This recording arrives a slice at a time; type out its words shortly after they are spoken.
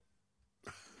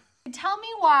Tell me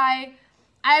why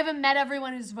I haven't met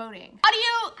everyone who's voting.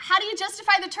 How do you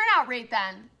justify the turnout rate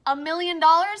then? $1 million?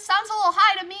 Sounds a little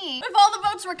high to me. If all the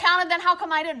votes were counted, then how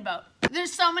come I didn't vote?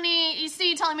 There's so many,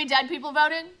 you telling me dead people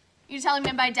voted? You telling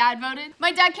me my dad voted?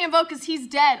 My dad can't vote because he's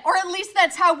dead. Or at least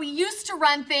that's how we used to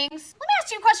run things. Let me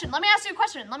ask you a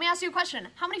question.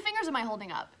 How many fingers am I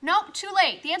holding up? Nope, too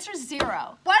late. The answer is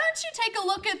 0. Why don't you take a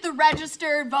look at the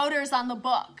registered voters on the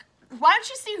book? Why don't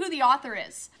you see who the author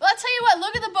is? Well, I'll tell you what,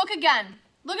 look at the book again.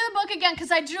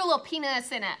 Because I drew a little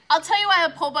penis in it. I'll tell you why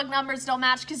the poll book numbers don't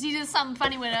match, because you did something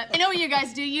funny with it. I know what you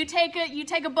guys do. You take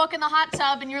a book in the hot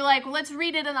tub, and you're like, well, let's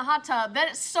read it in the hot tub. Then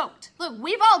it's soaked. Look,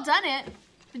 we've all done it.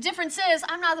 The difference is,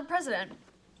 I'm not the president.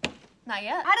 Not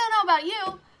yet. I don't know about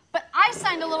you, but I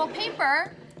signed a little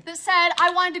paper that said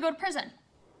I wanted to go to prison. And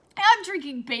I'm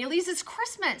drinking Baileys. It's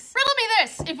Christmas. Riddle me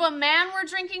this. If a man were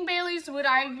drinking Baileys, would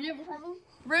I give him?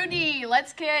 Rudy,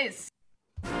 let's kiss.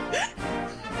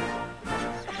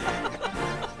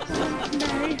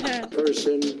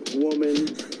 Person, woman,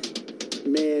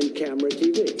 man, camera,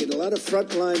 TV. And a lot of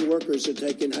frontline workers are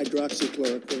taking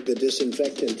hydroxychloroquine, the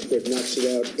disinfectant that knocks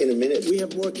it out in a minute. We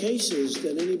have more cases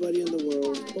than anybody in the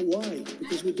world. But why?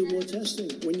 Because we do more testing.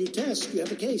 When you test, you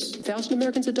have a case. 1,000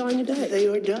 Americans are dying a day. They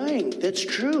are dying. That's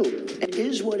true. It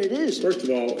is what it is. First of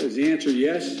all, is the answer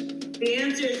yes? The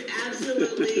answer is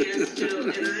absolutely yes, Joe,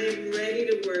 and I am ready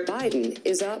to work. Biden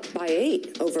is up by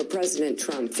 8 over President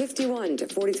Trump, 51 to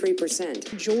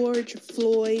 43%. George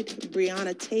Floyd,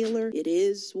 Breonna Taylor, it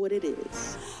is what it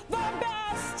is. The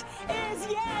best is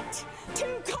yet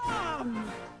to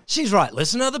come. She's right,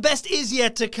 listener. The best is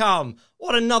yet to come.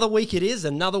 What another week it is.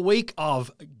 Another week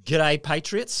of G'day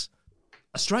Patriots,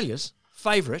 Australia's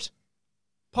favourite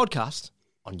podcast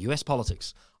on US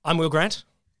politics. I'm Will Grant.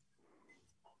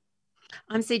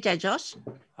 I'm CJ Josh.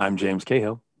 I'm James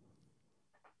Cahill.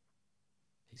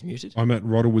 He's muted. I'm Matt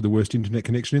Roddle with the worst internet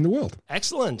connection in the world.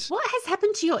 Excellent. What has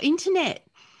happened to your internet?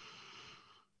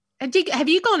 Have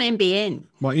you gone NBN?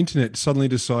 My internet suddenly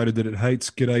decided that it hates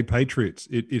G'day Patriots.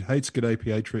 It hates G'day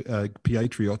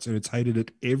Patriots, and it's hated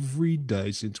it every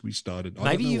day since we started.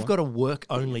 Maybe you've got a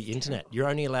work-only internet. You're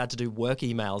only allowed to do work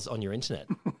emails on your internet.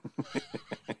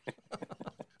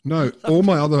 No, all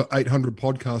my other 800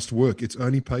 podcasts work. It's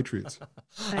only Patriots.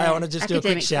 I want to just do a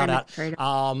quick shout out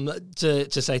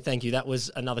to say thank you. That was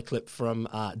another clip from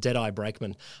Deadeye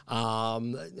Brakeman,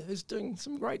 who's doing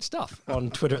some great stuff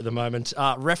on Twitter at the moment,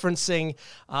 referencing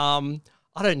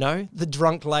I don't know, the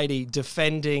drunk lady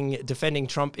defending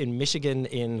Trump in Michigan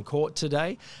in court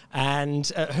today, and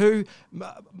the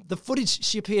footage,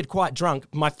 she appeared quite drunk.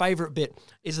 My favourite bit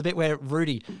is the bit where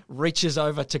Rudy reaches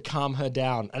over to calm her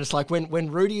down, and it's like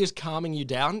when Rudy is calming you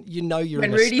down, you know you're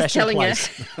in a special place.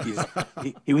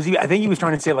 He was. I think he was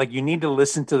trying to say, like, you need to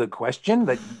listen to the question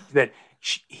that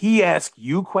he asked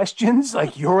you questions,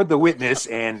 like you're the witness,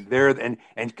 and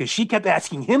because she kept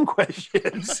asking him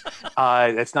questions.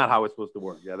 That's not how it's supposed to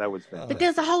work. Yeah, that was fantastic. But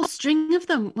there's a whole string of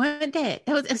them, weren't there?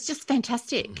 It's just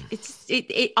fantastic.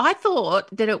 I thought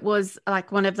that it was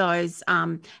like one of those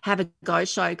have a go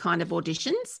show kind of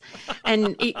auditions,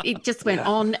 and it just went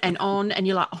on, and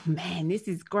you're like, oh man, this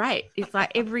is great. It's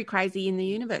like every crazy in the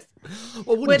universe.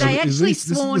 Well, were they actually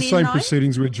this sworn is the in? same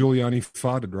proceedings where Giuliani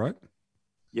farted, right?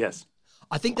 Yes.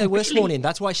 I think they were sworn in.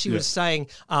 That's why she was saying,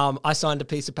 I signed a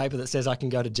piece of paper that says I can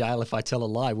go to jail if I tell a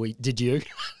lie. Did you?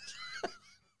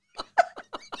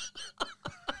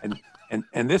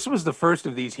 And this was the first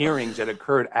of these hearings that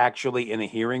occurred actually in a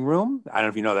hearing room. I don't know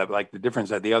if you know that, but like the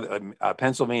difference that the other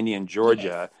Pennsylvania and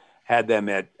Georgia had them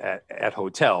at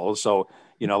hotels. So,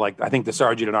 like I think the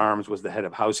sergeant at arms was the head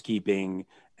of housekeeping,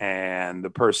 and the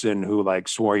person who like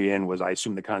swore you in was, I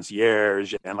assume, the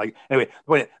concierge. And like, anyway,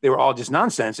 they were all just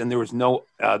nonsense. And there was no,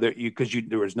 there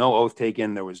was no oath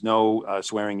taken. There was no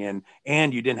swearing in,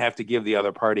 and you didn't have to give the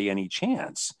other party any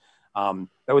chance.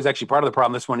 That was actually part of the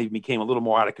problem. This one even became a little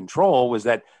more out of control, was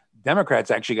that Democrats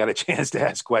actually got a chance to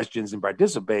ask questions and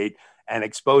participate, and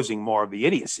exposing more of the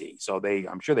idiocy. So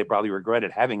I'm sure they probably regretted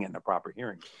having it in a proper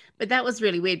hearing. But that was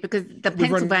really weird, because the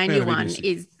Pennsylvania one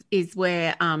is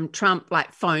where Trump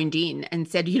like phoned in and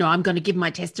said, I'm going to give my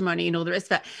testimony and all the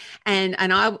rest of it. And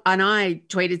I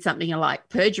tweeted something like,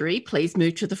 perjury, please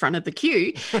move to the front of the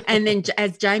queue. And then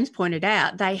as James pointed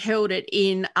out, they held it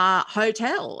in a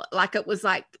hotel. Like it was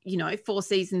like, Four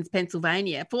Seasons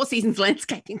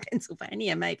Landscaping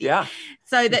Pennsylvania, maybe. Yeah.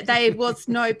 So that there was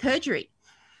no perjury.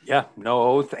 Yeah, no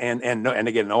oath, and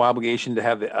again, no obligation to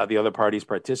have the other parties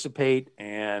participate.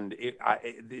 And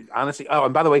honestly, oh,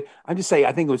 and by the way, I'm just saying,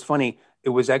 I think it was funny. It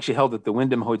was actually held at the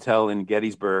Wyndham Hotel in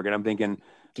Gettysburg, and I'm thinking,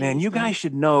 Man, you guys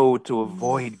should know to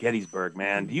avoid Gettysburg,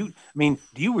 man. Do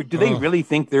they really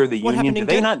think they're the Union? Do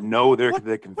they not know they're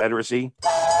the Confederacy?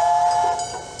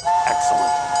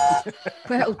 Excellent.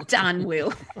 Well done,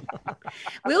 Will.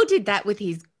 Will did that with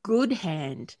his good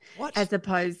hand, as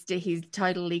opposed to his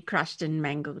totally crushed and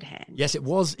mangled hand. Yes, it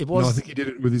was. No, I think he did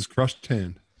it with his crushed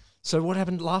hand. So what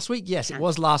happened last week? Yes, it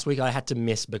was last week. I had to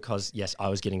miss because, yes, I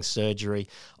was getting surgery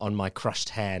on my crushed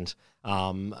hand.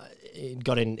 It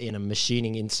got in a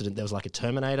machining incident. There was like a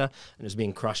Terminator, and it was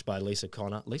being crushed by Lisa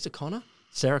Connor.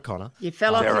 Sarah Connor. You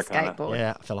fell off your skateboard.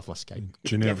 Yeah, I fell off my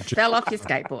skateboard. You fell off your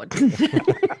skateboard.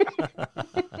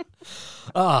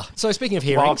 So speaking of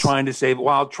hearings, while trying to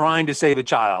save a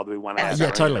child, we want to ask.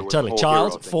 Yeah, totally.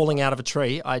 Child falling out of a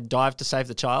tree. I dived to save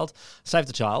the child.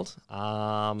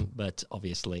 But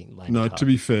obviously, no. To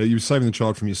be fair, you were saving the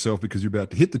child from yourself because you're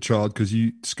about to hit the child because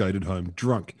you skated home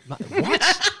drunk.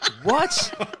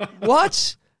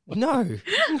 What? No.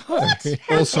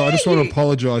 Also, I just want to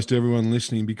apologise to everyone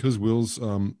listening because Will's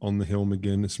on the helm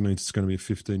again. This means it's going to be a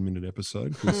 15-minute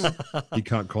episode because he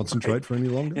can't concentrate for any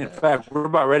longer. In fact, we're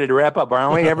about ready to wrap up,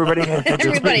 aren't we? Everybody,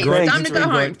 time to go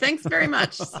home. Thanks very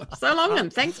much. So long,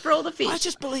 and thanks for all the fish. I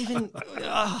just believe in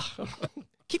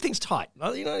keep things tight.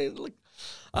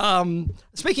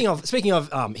 Speaking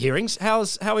of hearings, how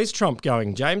is Trump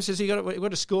going, James? Has he got a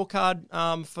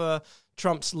scorecard for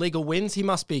Trump's legal wins? He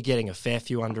must be getting a fair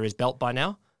few under his belt by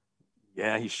now.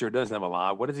 Yeah, he sure does have a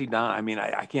lot. What has he done? I mean,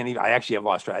 I can't even. I actually have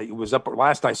lost track. It was up.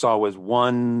 Last I saw was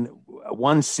one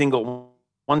small.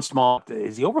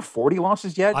 Is he over 40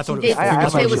 losses yet? I thought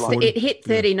it hit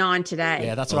 39 today.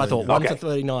 Yeah, that's what I thought. 1 to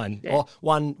 39, or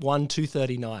 1 to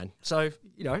 39. So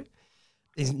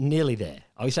he's nearly there.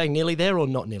 Are we saying nearly there or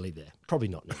not nearly there? Probably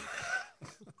not nearly there.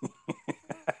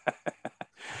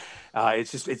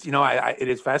 It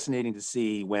is fascinating to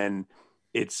see when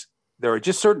there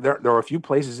are a few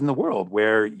places in the world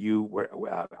where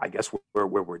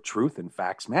truth and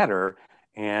facts matter,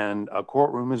 and a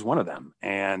courtroom is one of them.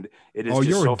 And it is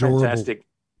just so adorable. Fantastic.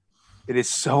 It is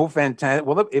so fantastic.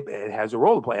 Well, it has a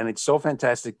role to play, and it's so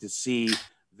fantastic to see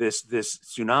this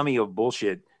tsunami of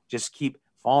bullshit just keep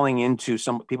falling into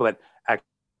some people that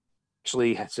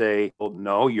actually say, well,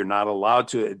 no, you're not allowed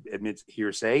to admit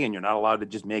hearsay, and you're not allowed to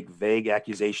just make vague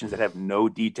accusations that have no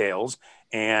details,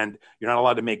 and you're not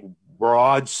allowed to make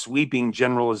broad sweeping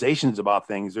generalizations about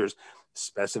things. There's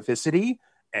specificity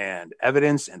and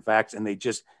evidence and facts, and it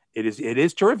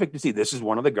is terrific to see. This is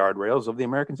one of the guardrails of the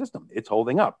American system. It's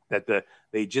holding up, that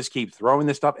they just keep throwing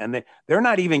this stuff, and they're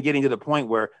not even getting to the point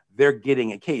where they're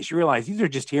getting a case. You realize these are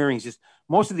just hearings. Just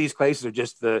most of these cases are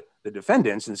just the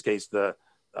defendants, in this case, either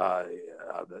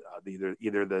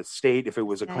the state, if it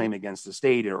was a claim against the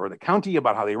state, or the county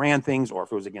about how they ran things, or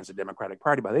if it was against the Democratic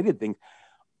Party about how they did things.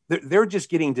 They're just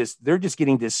getting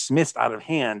dismissed out of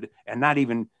hand, and not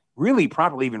even really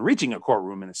properly even reaching a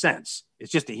courtroom in a sense.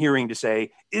 It's just a hearing to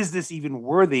say, is this even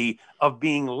worthy of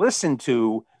being listened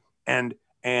to and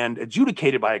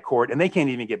adjudicated by a court? And they can't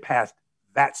even get past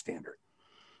that standard.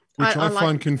 Which I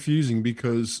find confusing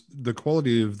because the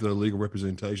quality of the legal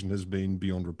representation has been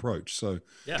beyond reproach. So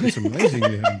it's amazing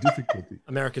they're having difficulty.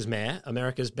 America's mayor,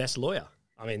 America's best lawyer.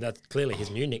 I mean, that's clearly his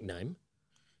new nickname.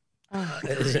 So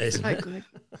good.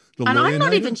 And I'm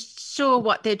not even sure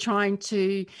what they're trying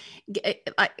to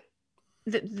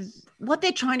what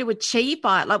they're trying to achieve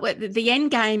by it. Like the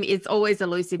end game is always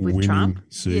elusive with winning, Trump.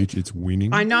 Siege, it's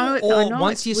winning. I know.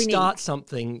 Once you start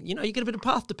something, you get a bit of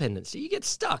path dependency. You get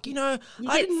stuck. I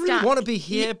didn't really want to be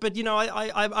here, but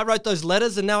I wrote those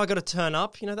letters, and now I got to turn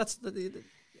up. That's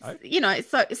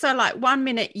so like 1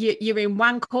 minute you're in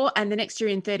one court, and the next you're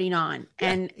in 39,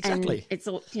 and exactly. And it's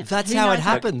all. That's how it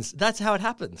happens. That's how it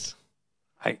happens.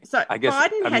 I guess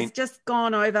Biden has just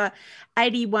gone over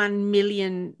 81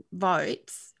 million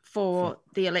votes for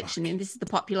the election, and this is the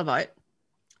popular vote.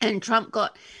 And Trump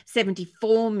got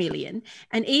 74 million.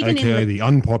 And even AKA the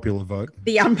unpopular vote.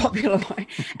 The unpopular vote.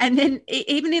 And then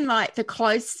even in like the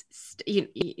close,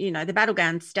 the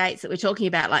battleground states that we're talking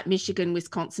about, like Michigan,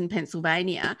 Wisconsin,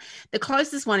 Pennsylvania, the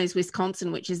closest one is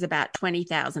Wisconsin, which is about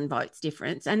 20,000 votes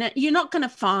difference. And you're not going to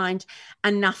find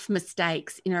enough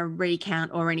mistakes in a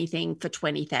recount or anything for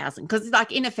 20,000. Because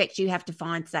like in effect, you have to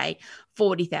find, say,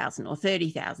 40,000 or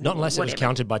 30,000. Not unless it was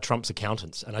counted by Trump's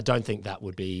accountants. And I don't think that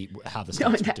would be how the states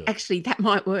would do it. Actually, that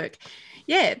might work.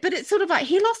 Yeah, but it's sort of like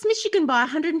he lost Michigan by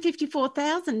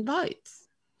 154,000 votes.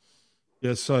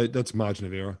 Yeah, so that's margin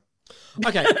of error.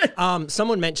 Okay,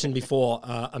 someone mentioned before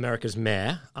America's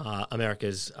mayor,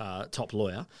 America's top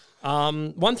lawyer.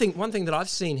 One thing that I've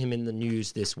seen him in the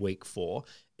news this week for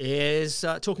is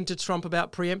talking to Trump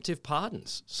about preemptive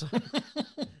pardons. So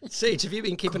Siege, have you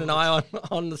been keeping an eye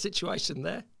on the situation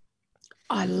there?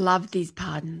 I love these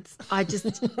pardons. I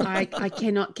just I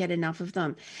cannot get enough of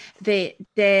them. They're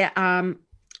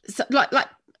so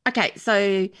okay,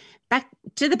 so back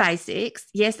to the basics.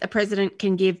 Yes, a president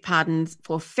can give pardons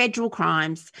for federal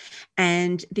crimes,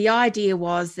 and the idea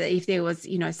was that if there was,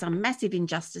 some massive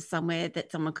injustice somewhere,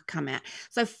 that someone could come out.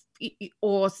 So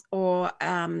or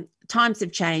times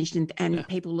have changed and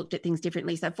people looked at things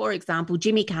differently. So, for example,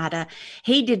 Jimmy Carter,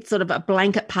 he did sort of a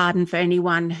blanket pardon for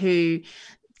anyone who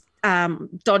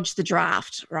dodged the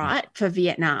draft, right, for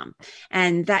Vietnam.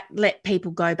 And that let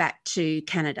people go back to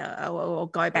Canada or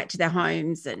go back to their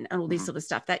homes and all this sort of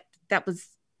stuff. That was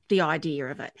the idea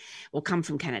of it, or come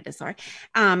from Canada, sorry.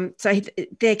 So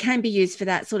they can be used for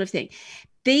that sort of thing.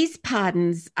 These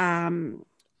pardons,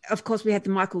 of course, we had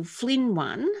the Michael Flynn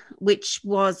one, which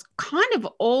was kind of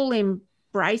all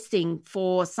embracing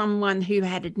for someone who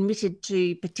had admitted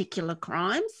to particular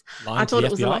crimes. I thought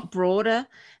it was a lot broader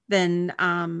than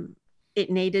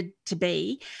it needed to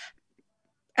be.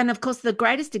 And of course, the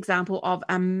greatest example of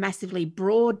a massively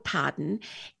broad pardon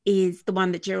is the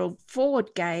one that Gerald Ford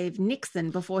gave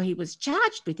Nixon before he was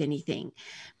charged with anything,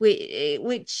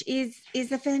 which is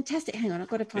a fantastic. Hang on, I've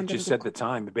got to find. It just said the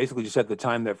time. It basically just said the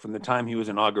time that from the time he was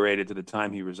inaugurated to the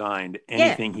time he resigned,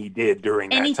 anything he did during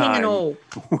that anything time, at all,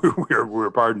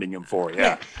 we're pardoning him for.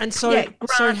 Yeah. And so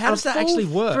how does that actually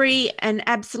work? Free and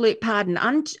absolute pardon.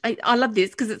 I love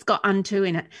this because it's got unto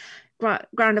in it.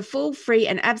 Grant a full, free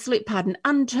and absolute pardon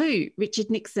unto Richard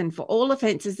Nixon for all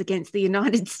offences against the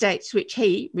United States which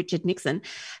he, Richard Nixon,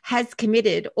 has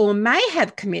committed or may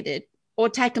have committed or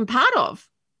taken part of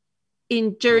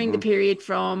during the period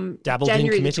from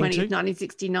January the 20th,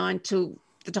 1969 till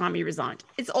the time he resigned.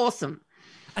 It's awesome.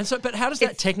 And so, but how does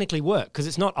that technically work? Because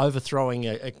it's not overthrowing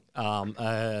a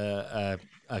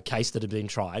case that had been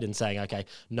tried and saying, okay,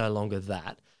 no longer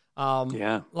that.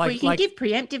 You can give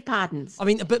preemptive pardons. I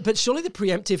mean, but surely the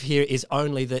preemptive here is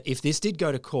only that if this did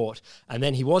go to court and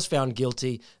then he was found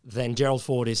guilty, then Gerald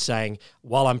Ford is saying,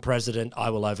 while I'm president, I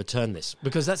will overturn this.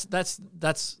 Because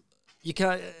that's you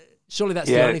can't. Surely that's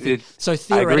the only thing. So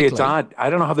theoretically, I agree. It's odd. I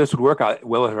don't know how this would work out.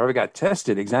 Well, if it ever got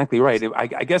tested, exactly right.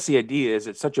 I guess the idea is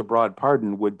that such a broad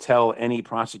pardon would tell any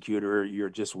prosecutor you're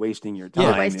just wasting your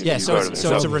time. So it's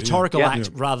a rhetorical act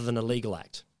rather than a legal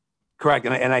act. Correct,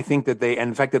 and I think that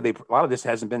in fact, a lot of this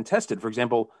hasn't been tested. For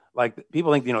example, like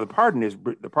people think, the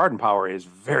pardon power is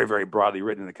very, very broadly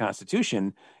written in the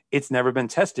Constitution. It's never been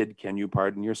tested. Can you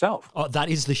pardon yourself? Oh, that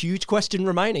is the huge question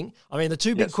remaining. I mean, the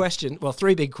three big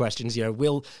questions.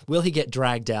 Will he get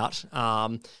dragged out?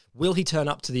 Will he turn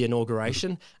up to the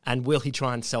inauguration? And will he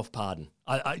try and self-pardon?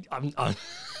 I'm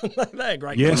they're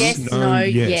great. Yes, no,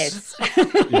 yes.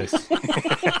 Yes.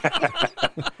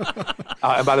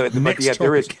 And by the way,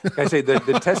 there is. I say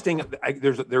the testing.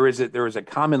 There is a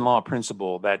common law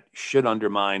principle that should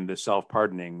undermine the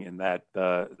self-pardoning, in that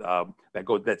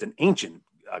that's an ancient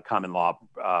common law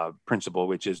principle,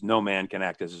 which is no man can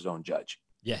act as his own judge.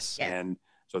 Yes, and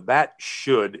so that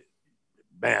should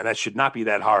not be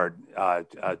that hard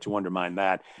to undermine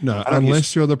that. No,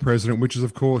 unless you're the president, which is,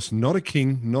 of course, not a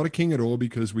king at all,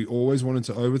 because we always wanted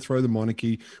to overthrow the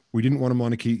monarchy. We didn't want a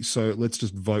monarchy, so let's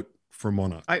just vote for a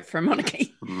monarch. Vote for a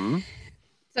monarchy. Mm-hmm.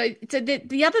 So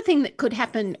the other thing that could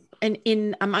happen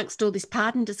in amongst all this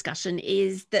pardon discussion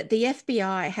is that the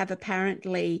FBI have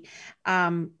apparently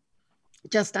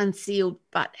just unsealed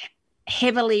but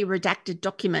heavily redacted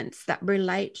documents that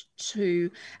relate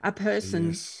to a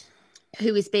person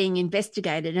who is being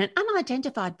investigated, an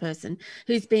unidentified person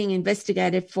who's being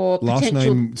investigated for last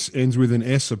name ends with an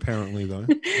S, apparently, though.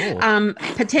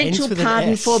 Potential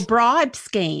pardon for bribe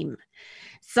scheme.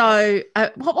 So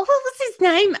what was his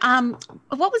name?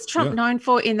 What was Trump known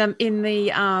for in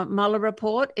the Mueller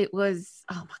report? It was,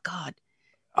 oh my God.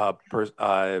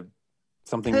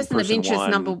 Something person of interest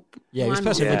one. Number yeah, one. He was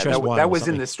person of interest one. That was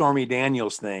in the Stormy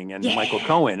Daniels thing and Michael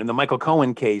Cohen. In the Michael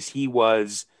Cohen case, he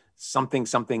was something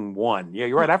one. Yeah,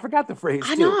 you're right. I forgot the phrase.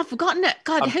 I know, I've forgotten it.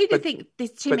 God, who do you think?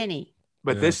 There's too many.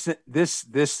 But this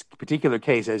particular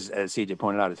case, as CJ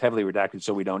pointed out, is heavily redacted,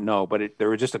 so we don't know. But there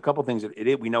were just a couple things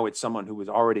that we know it's someone who was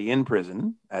already in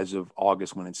prison as of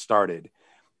August when it started,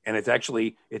 and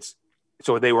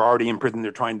so they were already in prison.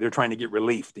 They're trying to get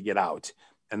relief to get out,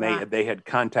 and they had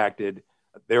contacted.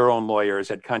 Their own lawyers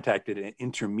had contacted an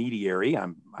intermediary.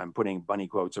 I'm putting bunny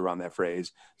quotes around that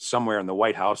phrase, somewhere in the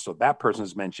White House. So that person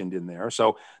is mentioned in there.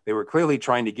 So they were clearly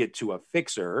trying to get to a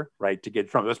fixer, right? To get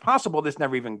from it. It's possible this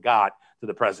never even got to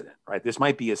the president, right? This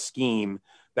might be a scheme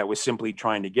that was simply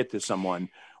trying to get to someone.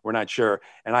 We're not sure.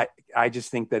 And I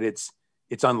just think that it's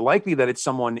unlikely that it's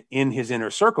someone in his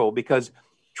inner circle, because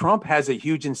Trump has a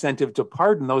huge incentive to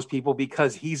pardon those people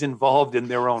because he's involved in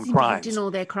their own crimes. In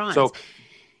all their crimes. So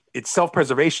it's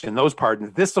self-preservation, those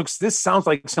pardons. This sounds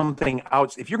like something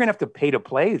out. If you're going to have to pay to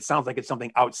play, it sounds like it's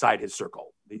something outside his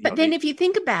circle. But then if you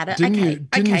think about it,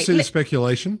 didn't you see the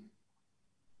speculation?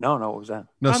 No, what was that?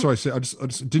 No, sorry. I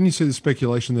just didn't you see the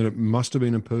speculation that it must have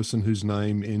been a person whose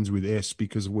name ends with S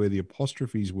because of where the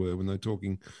apostrophes were when they're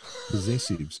talking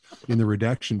possessives in the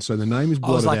redaction. So the name is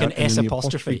blotted like out, an S and the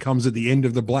apostrophe comes at the end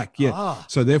of the black. Yeah.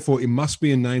 So therefore, it must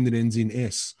be a name that ends in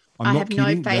S. I have no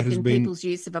faith in people's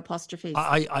use of apostrophes.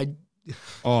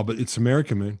 But it's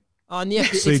America, man. On the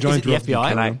is it the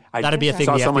FBI? That'd be a thing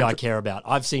the FBI care about.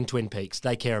 I've seen Twin Peaks.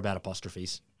 They care about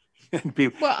apostrophes.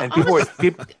 People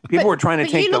were trying to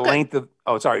take the length of.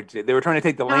 Oh, sorry. They were trying to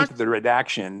take the length of the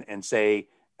redaction and say,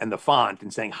 and the font,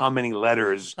 and saying how many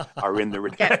letters are in the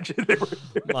redaction.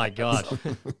 My God.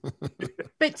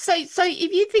 But so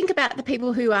if you think about the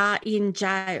people who are in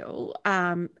jail,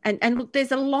 and look,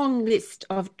 there's a long list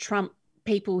of Trump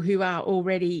people who are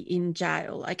already in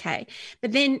jail. Okay,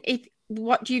 but then if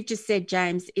what you've just said,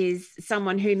 James, is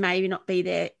someone who may not be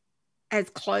there as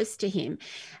close to him,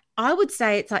 I would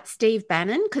say it's like Steve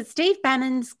Bannon, because Steve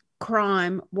Bannon's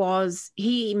crime was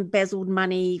he embezzled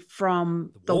money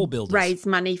from the raise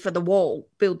money for the wall,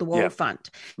 build the wall fund.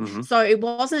 Mm-hmm. So it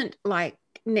wasn't like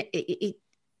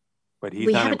but he's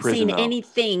we not haven't in prison, seen though.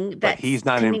 anything that But he's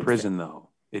not in prison though.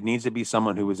 It needs to be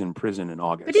someone who was in prison in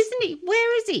August. But isn't he?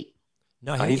 Where is he?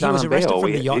 No, he was arrested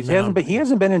from the yacht. He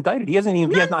hasn't been indicted. He hasn't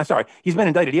even. He's been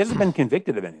indicted. He hasn't been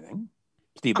convicted of anything.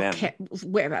 Steve Bannon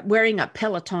wearing a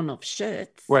peloton of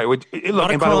shirts. Right. Look,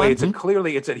 and by the way,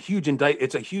 it's a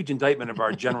huge indictment of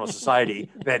our general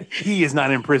society that he is not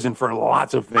in prison for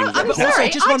lots of things. I'm sorry.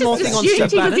 Just one more thing on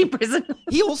Steve Bannon. He was in prison.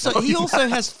 He also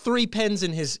has 3 pens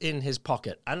in his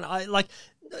pocket, and I like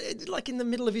in the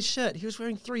middle of his shirt, he was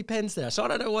wearing 3 pens there. So I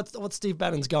don't know what Steve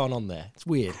Bannon's going on there. It's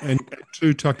weird. And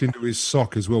 2 tucked into his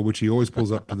sock as well, which he always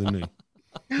pulls up to the knee.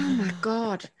 Oh my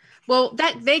God. Well,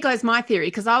 there goes my theory,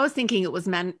 because I was thinking it was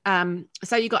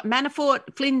so you got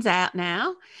Manafort, Flynn's out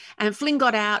now, and Flynn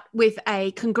got out with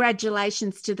a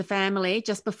congratulations to the family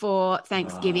just before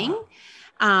Thanksgiving.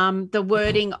 The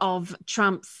wording of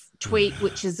Trump's tweet,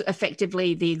 which is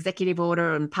effectively the executive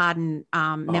order and pardon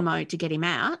memo to get him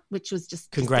out, which was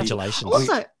just congratulations.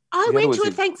 Also, I went to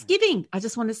a Thanksgiving. I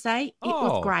just want to say it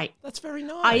was great. That's very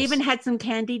nice. I even had some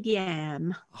candied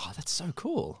yam. Oh, that's so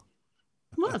cool.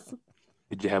 It was.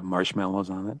 Did you have marshmallows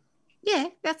on it? Yeah,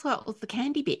 that's what was the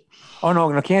candy bit. Oh,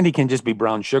 no, candy can just be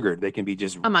brown sugar. They can be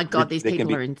just. Oh, my God, these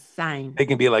people are insane. They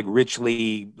can be like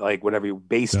richly, like whatever,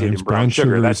 basted in brown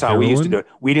sugar. That's how we used to do it.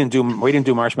 We didn't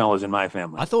do marshmallows in my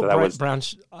family. I thought I was going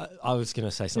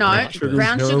to say something. No,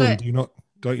 brown sugar.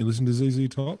 Don't you listen to ZZ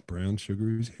Top? Brown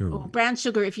sugar is heroin. Well, brown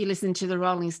sugar, if you listen to the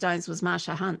Rolling Stones, was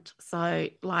Marsha Hunt. So,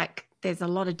 there's a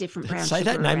lot of different brown sugar. Say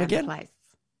that name again.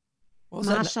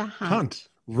 Marsha Hunt.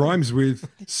 Rhymes with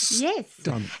yes,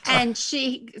 and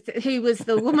who was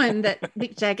the woman that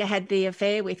Mick Jagger had the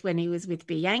affair with when he was with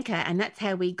Bianca, and that's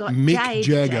how we got Mick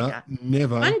Jagger.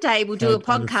 Never. One day we'll do a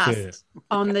podcast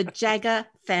on the Jagger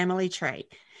family tree.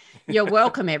 You're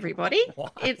welcome, everybody.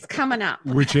 It's coming up.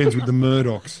 Which ends with the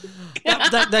Murdochs.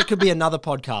 That could be another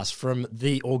podcast from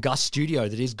the august studio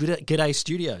that is G'day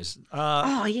Studios.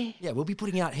 Yeah, we'll be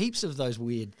putting out heaps of those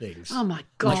weird things. Oh my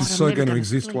God, which is so going to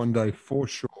exist one day for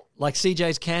sure. Like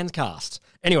CJ's Cancast.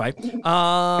 Anyway, can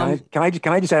I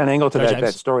just add an angle to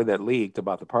that story that leaked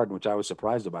about the pardon, which I was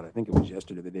surprised about. I think it was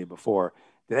yesterday, or the day before.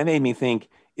 That made me think: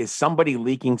 is somebody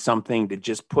leaking something to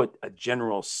just put a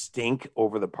general stink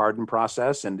over the pardon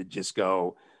process and to just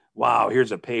go, "Wow,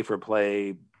 here's a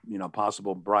pay-for-play,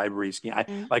 possible bribery scheme"? Are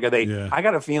they? Yeah. I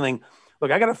got a feeling.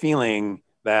 Look, I got a feeling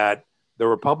that the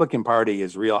Republican Party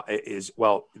is real.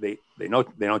 They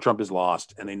know Trump is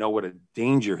lost, and they know what a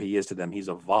danger he is to them. He's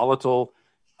a volatile,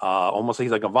 he's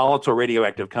like a volatile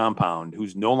radioactive compound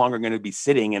who's no longer going to be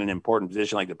sitting in an important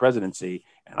position like the presidency.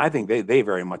 And I think they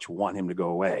very much want him to go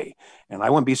away. And I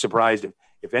wouldn't be surprised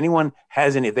if anyone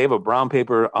has if they have a brown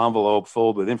paper envelope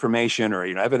filled with information or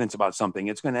evidence about something,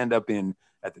 it's going to end up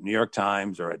at the New York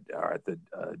Times or at the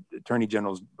Attorney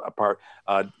General's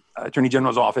Attorney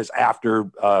General's office after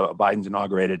Biden's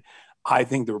inaugurated. I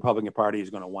think the Republican Party is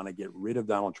going to want to get rid of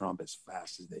Donald Trump as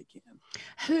fast as they can.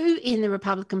 Who in the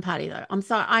Republican Party, though? I'm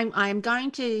sorry.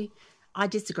 I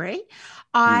disagree.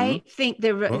 I think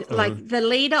the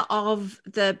leader of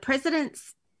the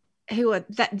presidents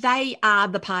they are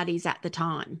the parties at the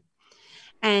time.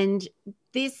 And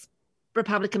this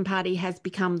Republican Party has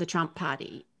become the Trump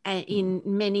Party in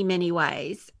many, many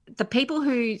ways. The people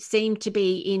who seem to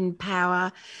be in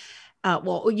power,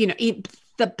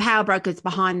 the power brokers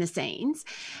behind the scenes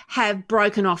have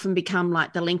broken off and become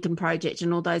like the Lincoln Project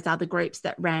and all those other groups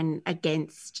that ran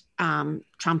against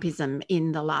Trumpism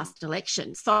in the last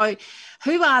election. So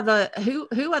who are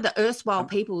the erstwhile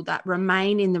people that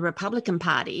remain in the Republican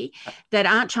Party that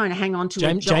aren't trying to hang on to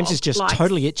a job? James is just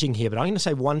totally itching here, but I'm going to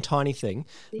say one tiny thing,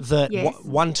 that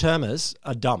one-termers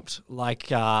are dumped,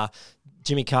 like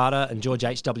Jimmy Carter and George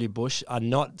H.W. Bush are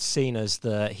not seen as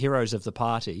the heroes of the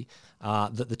party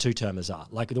that the two-termers are.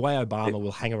 Like the way Obama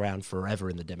will hang around forever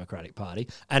in the Democratic Party,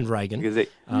 and Reagan.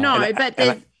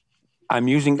 I'm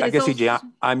using, I guess, CJ,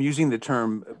 I'm using the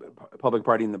term public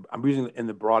party I'm using it in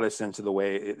the broadest sense of the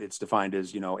way it's defined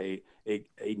as, a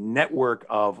network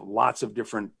of lots of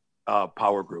different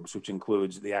power groups, which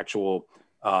includes the actual,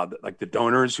 like the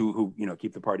donors who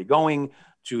keep the party going,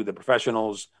 to the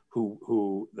professionals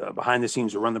who behind the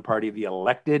scenes who run the party, the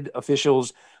elected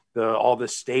officials, all the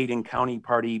state and county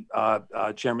party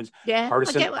chairmen. Yeah, I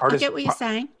get what you're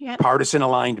saying. Yeah. Partisan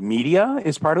aligned media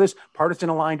is part of this. Partisan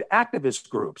aligned activist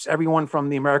groups, everyone from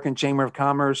the American Chamber of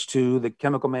Commerce to the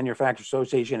Chemical Manufacturers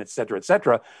Association, et cetera, et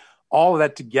cetera. All of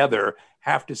that together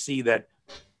have to see that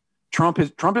Trump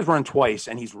has run twice,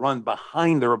 and he's run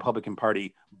behind the Republican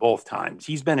Party both times.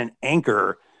 He's been an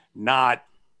anchor, not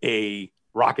a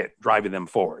rocket driving them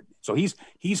forward. So he's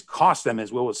cost them,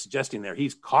 as Will was suggesting there,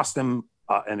 he's cost them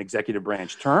an executive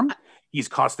branch term. He's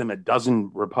cost them a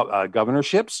dozen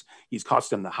governorships. He's cost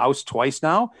them the House twice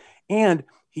now. And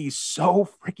he's so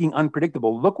freaking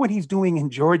unpredictable. Look what he's doing in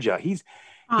Georgia.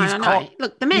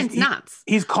 Look, the man's nuts.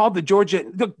 He's called the Georgia.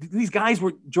 Look, these guys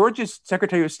were Georgia's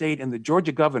Secretary of State and the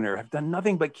Georgia governor have done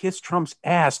nothing but kiss Trump's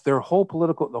ass the whole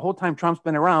time Trump's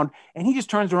been around. And he just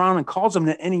turns around and calls them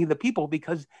to any of the people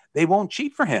because they won't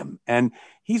cheat for him. And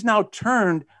he's now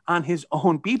turned on his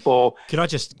own people. Can I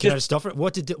just stop it?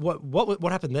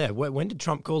 What happened there? When did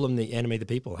Trump call them the enemy of the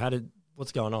people?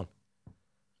 What's going on?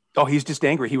 Oh, he's just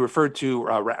angry. He referred to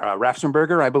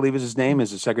Raffensperger, I believe is his name,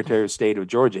 as the Secretary of State of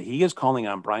Georgia. He is calling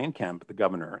on Brian Kemp, the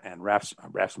governor, and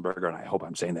Raffensperger, and I hope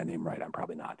I'm saying that name right. I'm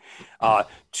probably not.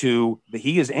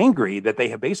 He is angry that they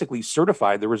have basically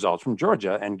certified the results from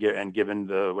Georgia and given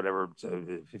the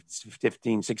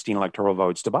 15, 16 electoral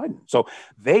votes to Biden. So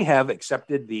they have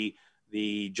accepted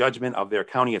the judgment of their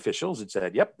county officials. It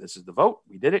said, yep, this is the vote.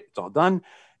 We did it. It's all done.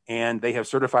 And they have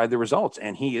certified the results.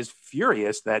 And he is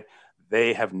furious that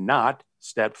they have not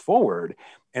stepped forward.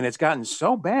 And it's gotten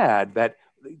so bad that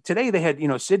today they had,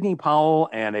 Sidney Powell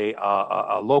and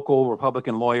a local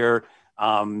Republican lawyer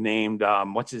named,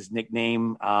 what's his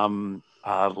nickname?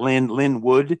 Lynn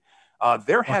Wood.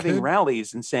 They're having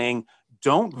rallies and saying,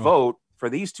 don't vote for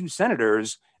these two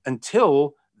senators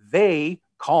until they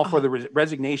call for the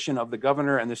resignation of the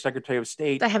governor and the Secretary of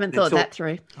State. They haven't thought that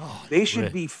through. They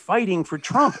should be fighting for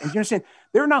Trump. And you understand,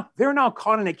 they're now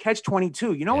caught in a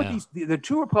catch-22. You know what the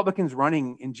two Republicans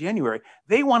running in January,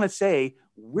 they want to say,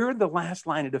 we're the last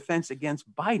line of defense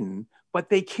against Biden, but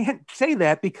they can't say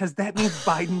that because that means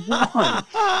Biden won.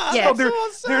 So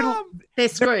they're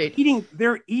screwed.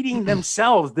 They're eating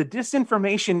themselves. The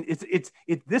disinformation,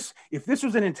 if this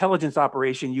was an intelligence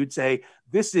operation, you'd say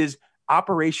this is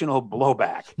operational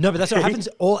blowback. No, but that's what happens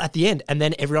all at the end, and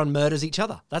then everyone murders each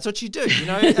other. That's what you do,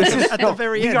 at the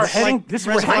very end. We're heading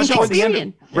toward the end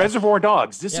of Reservoir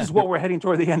Dogs. This is what we're heading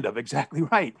toward the end of. Exactly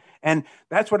right. And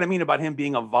that's what I mean about him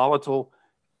being a volatile,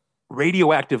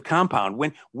 radioactive compound.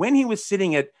 When he was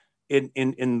sitting at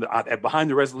behind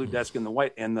the Resolute desk in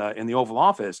the Oval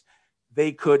Office,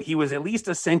 he was at least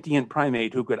a sentient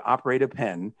primate who could operate a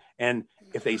pen, and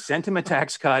if they sent him a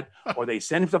tax cut or they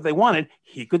sent him stuff they wanted,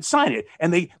 he could sign it.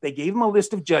 And they gave him a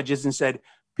list of judges and said,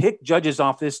 pick judges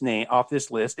off this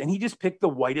list. And he just picked the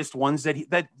whitest ones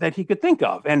that he could think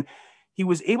of. And he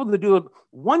was able to do it.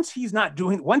 Once he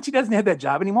doesn't have that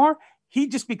job anymore, he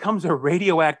just becomes a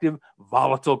radioactive,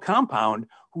 volatile compound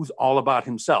who's all about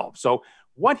himself. So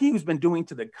what he's been doing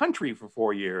to the country for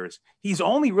 4 years, he's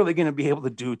only really going to be able to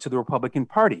do to the Republican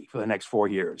Party for the next 4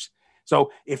 years.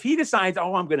 So if he decides,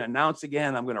 I'm going to announce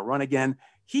again, I'm going to run again,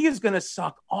 he is going to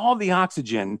suck all the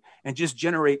oxygen and just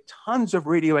generate tons of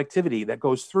radioactivity that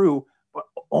goes through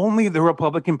only the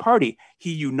Republican Party.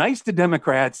 He unites the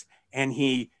Democrats and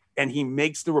he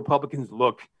makes the Republicans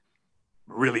look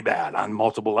really bad on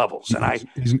multiple levels. And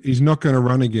he's not going to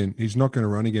run again. He's not going to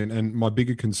run again. And my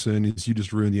bigger concern is you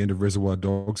just ruined the end of Reservoir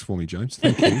Dogs for me, James.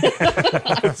 Thank you.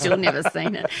 I've still never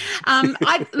seen it.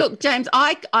 Look, James,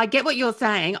 I get what you're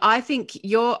saying. I think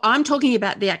I'm talking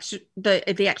about the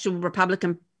actual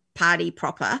Republican Party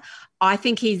proper. I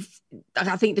think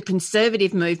the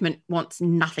conservative movement wants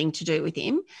nothing to do with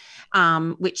him.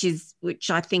 which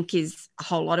I think is a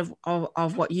whole lot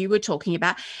of what you were talking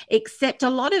about, except a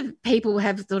lot of people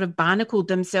have sort of barnacled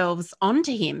themselves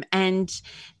onto him and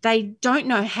they don't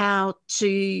know how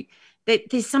to.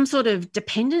 There's some sort of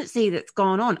dependency that's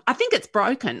gone on. I think it's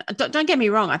broken. Don't get me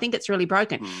wrong. I think it's really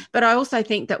broken. But I also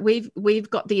think that we've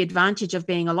got the advantage of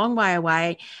being a long way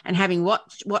away and having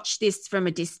watched this from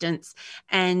a distance.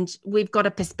 And we've got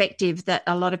a perspective that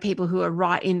a lot of people who are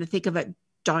right in the thick of it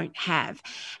don't have.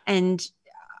 And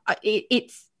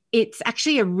it's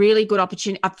actually a really good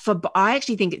opportunity. I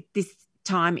actually think this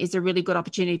time is a really good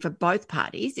opportunity for both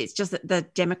parties. It's just that the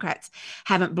Democrats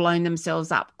haven't blown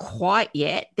themselves up quite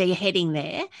yet. They're heading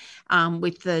there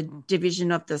with the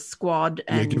division of the squad.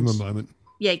 And, give them a moment.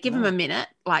 Yeah, give them a minute.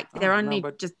 Like they're only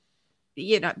just,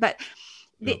 but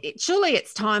surely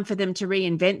it's time for them to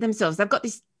reinvent themselves. They've got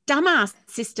this dumbass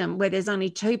system where there's only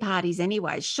two parties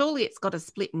anyway. Surely it's got to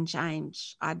split and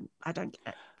change. I don't get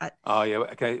it. Oh yeah,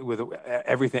 okay. With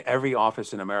everything, every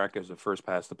office in America is a first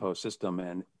past the post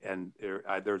system, and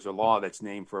there's a law that's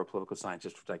named for a political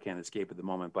scientist, which I can't escape at the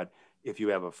moment. But if you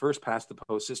have a first past the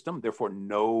post system, therefore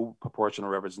no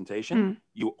proportional representation,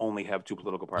 you only have two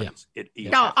political parties.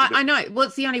 Yeah. I know. Well,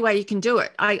 it's the only way you can do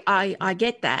it. I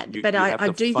get that, but I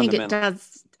do think it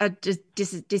does a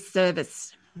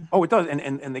disservice. Oh, it does.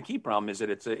 And the key problem is that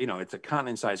it's a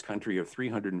continent-sized country of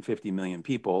 350 million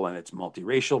people, and it's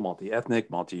multiracial, multi-ethnic,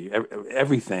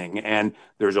 everything. And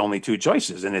there's only two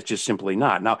choices, and it's just simply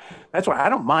not. Now, that's why I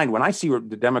don't mind when I see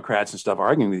the Democrats and stuff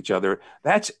arguing with each other.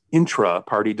 That's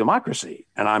intra-party democracy,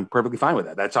 and I'm perfectly fine with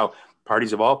that. That's how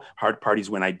parties evolve. Parties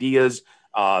win ideas.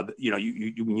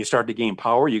 When you start to gain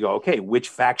power, you go, okay, which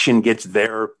faction gets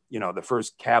their, the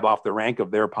first cab off the rank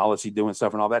of their policy doing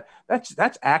stuff and all that.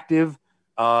 That's active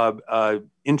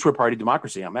intra-party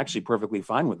democracy. I'm actually perfectly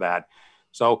fine with that.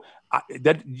 So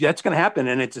that's going to happen,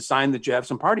 and it's a sign that you have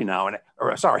some party now,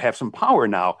 have some power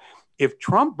now. If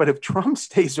Trump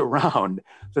stays around,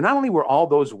 so not only were all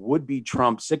those would-be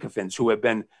Trump sycophants who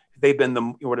they've been the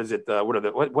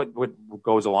what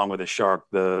goes along with a shark,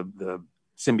 the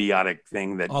symbiotic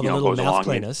thing that goes along.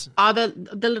 Cleaners.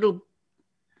 The little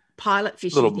pilot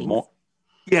fish things.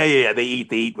 Yeah. They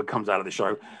eat what comes out of the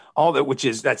shark. All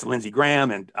that, that's Lindsey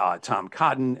Graham and Tom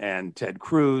Cotton and Ted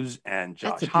Cruz and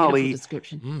Josh Hawley,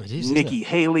 Nikki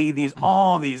Haley.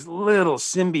 All these little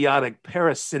symbiotic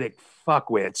parasitic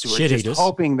fuckwits who are just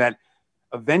hoping that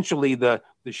eventually the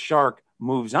shark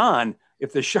moves on.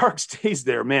 If the shark stays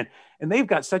there, man, and they've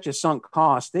got such a sunk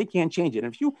cost, they can't change it.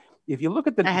 If you look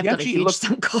at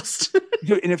sunk cost,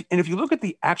 and if you look at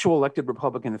the actual elected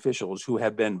Republican officials who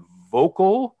have been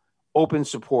vocal, open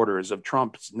supporters of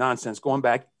Trump's nonsense going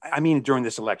back, during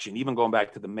this election, even going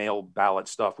back to the mail ballot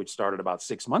stuff, which started about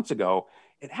 6 months ago,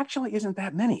 it actually isn't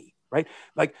that many, right?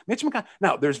 Like Mitch McConnell.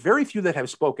 Now, there's very few that have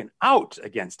spoken out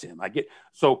against him.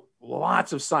 So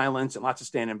lots of silence and lots of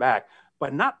standing back,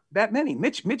 but not that many.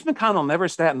 Mitch McConnell never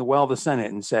sat in the well of the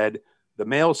Senate and said, the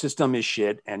mail system is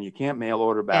shit and you can't mail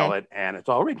order ballot and it's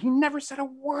all right. He never said a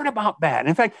word about that.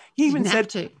 In fact, he even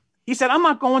said, he said, I'm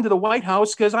not going to the White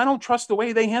House because I don't trust the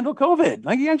way they handle COVID.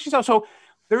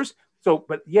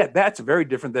 That's very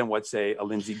different than what, say, a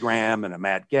Lindsey Graham and a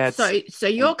Matt Gaetz. So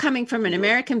you're coming from an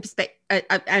American perspective,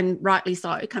 and rightly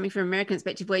so, coming from an American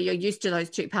perspective where you're used to those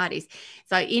two parties.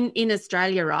 So in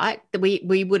Australia, right,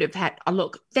 we would have had,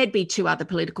 there'd be two other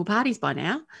political parties by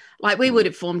now. Like we would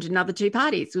have formed another two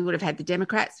parties. We would have had the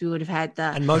Democrats. We would have had the...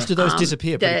 And most of those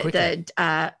disappear pretty quickly.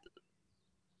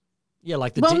 Yeah,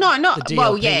 like the the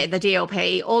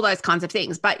DLP, all those kinds of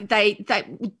things, but they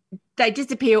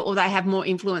disappear or they have more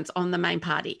influence on the main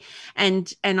party,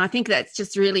 and I think that's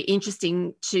just really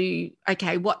interesting to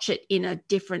watch it in a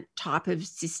different type of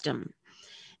system.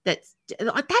 They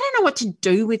don't know what to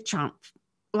do with Trump.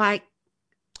 Like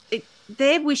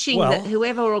they're wishing that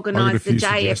whoever organised the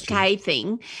JFK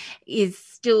thing is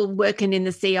still working in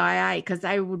the CIA because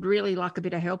they would really like a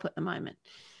bit of help at the moment.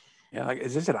 Yeah, like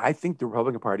as I said, I think the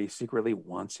Republican Party secretly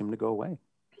wants him to go away.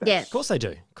 Yeah, of course they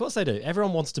do.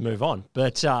 Everyone wants to move on,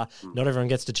 but not everyone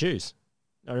gets to choose.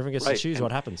 Not everyone gets to choose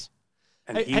what happens.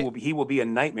 And he will be a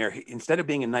nightmare. Instead of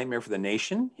being a nightmare for the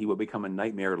nation, he will become a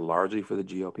nightmare largely for the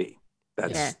GOP.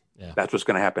 That's what's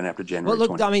going to happen after January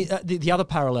 20th. The other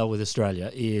parallel with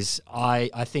Australia is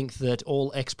I think that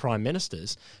all ex-prime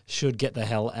ministers should get the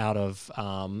hell out of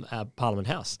Parliament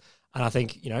House. And I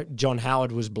think, John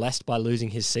Howard was blessed by losing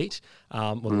his seat.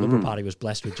 The Liberal Party was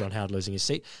blessed with John Howard losing his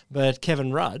seat. But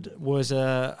Kevin Rudd was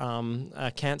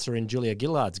a cancer in Julia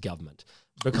Gillard's government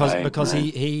because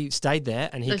he stayed there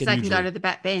and he could go to the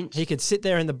back bench. He could sit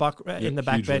there in the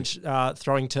back bench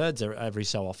throwing turds every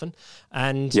so often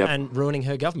and ruining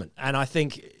her government. And I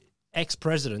think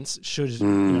ex-presidents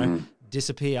should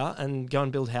disappear and go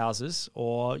and build houses,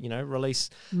 or release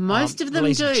most of them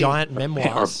release do giant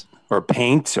memoirs or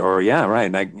paint, or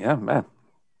man.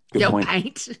 Good point.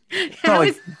 Paint.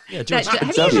 George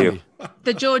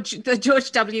The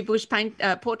George W. Bush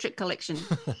portrait collection.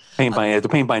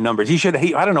 Paint by numbers.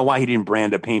 I don't know why he didn't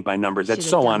brand a paint by numbers. That's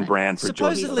so on brand for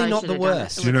George. Supposedly not the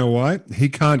worst. Do you know why? He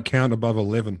can't count above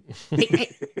 11.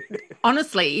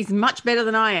 Honestly, he's much better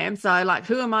than I am. So,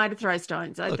 who am I to throw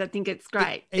stones? I think it's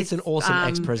great. It's an awesome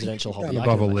ex-presidential hobby.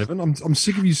 Above 11. I'm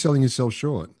sick of you selling yourself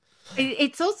short.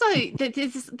 It's also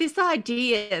this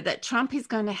idea that Trump is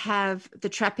going to have the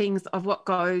trappings of what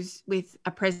goes with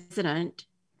a president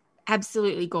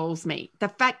absolutely galls me. The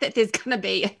fact that there's going to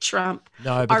be a Trump,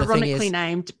 ironically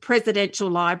named presidential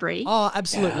library. Oh,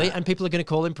 absolutely. Yeah. And people are going to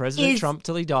call him President Trump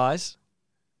till he dies.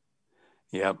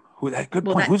 Yeah. Good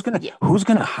point. Who's going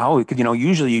to house? Because,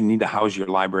 usually you need to house your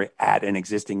library at an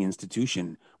existing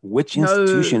institution. Which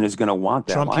institution is going to want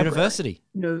that Trump library? University.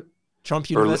 No.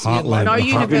 Trump University. No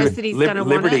university's going to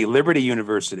want it. Liberty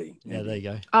University. Yeah, there you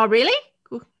go. Oh, really?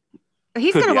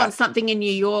 He's going to want something in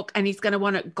New York, and he's going to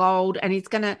want it gold, and it's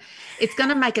going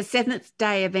to make a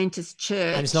Seventh-day Adventist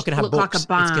church, and it's not going to have books. Like a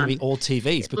barn. It's going to be all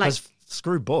TVs because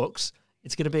screw books.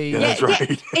 It's going to be. That's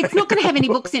right. It's not going to have any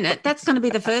books in it. That's going to be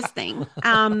the first thing.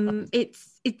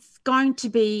 It's going to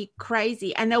be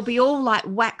crazy, and there'll be all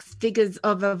wax figures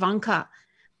of Ivanka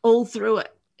all through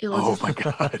it. My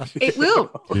God! It will.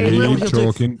 Keep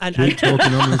talking. Keep talking.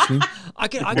 I'm listening. I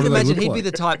can imagine he'd be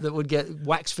the type that would get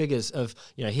wax figures of,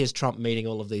 here's Trump meeting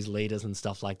all of these leaders and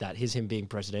stuff like that. Here's him being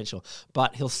presidential,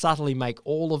 but he'll subtly make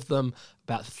all of them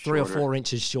about 3 or 4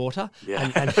 inches shorter. Yeah.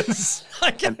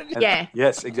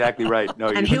 Yes, exactly right. No,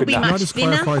 and he'll be much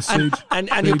thinner.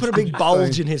 And he'll put a big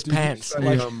bulge in his pants. Do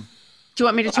you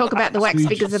want me to talk about the wax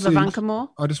figures of Ivanka more?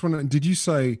 I just want to. Did you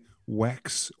say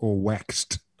wax or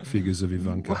waxed figures of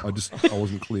Ivanka? I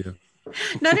wasn't clear.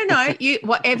 No.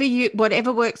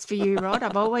 Whatever works for you, Rod.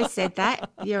 I've always said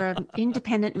that. You're an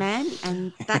independent man,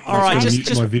 and that's all right.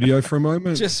 Just my video for a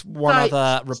moment. Just one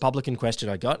other Republican question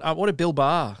I got. What did Bill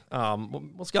Barr?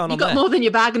 What's going on there? You got more than you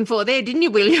bargained for there, didn't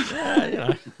you, William?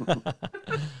 Yeah,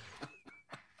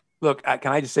 Look,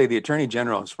 can I just say the Attorney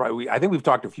General, I think we've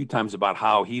talked a few times about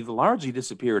how he largely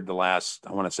disappeared the last,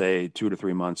 I want to say, 2 to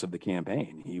 3 months of the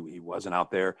campaign. He wasn't out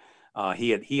there.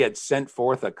 He had sent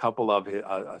forth a couple of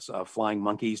flying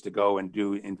monkeys to go and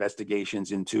do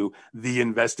investigations into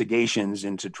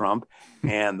Trump.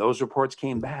 And those reports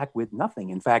came back with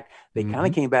nothing. In fact, they kind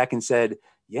of came back and said,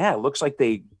 yeah, it looks like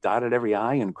they dotted every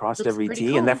I and crossed every T.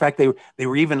 Cool. And in fact, they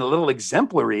were even a little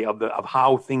exemplary of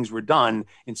how things were done,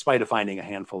 in spite of finding a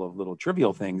handful of little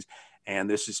trivial things. And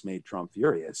this just made Trump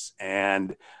furious.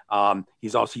 And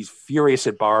he's furious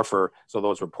at Barr so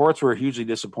those reports were hugely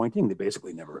disappointing. They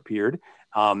basically never appeared.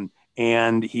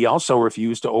 And he also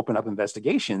refused to open up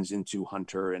investigations into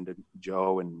Hunter and to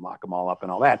Joe and lock them all up and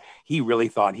all that. He really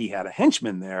thought he had a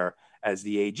henchman there as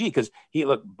the AG, because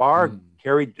Barr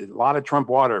carried a lot of Trump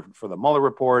water for the Mueller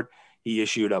report. He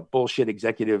issued a bullshit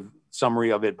executive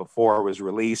summary of it before it was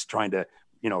released, trying to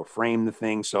frame the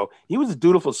thing. So he was a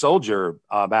dutiful soldier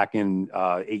back in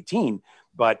 2018,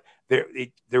 but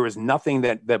there was nothing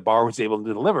that Barr was able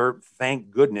to deliver,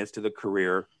 thank goodness, to the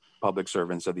career public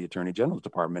servants of the Attorney General's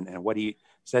Department. And what he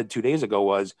said 2 days ago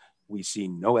was, we see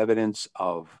no evidence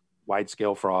of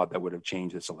wide-scale fraud that would have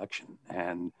changed this election.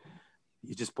 And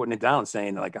he's just putting it down,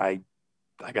 saying, I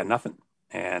got nothing.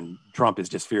 And Trump is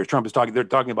just fierce. They're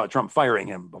talking about Trump firing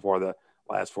him before the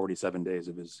last 47 days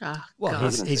of his.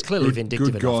 He's clearly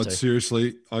vindictive. Good God,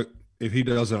 seriously. If he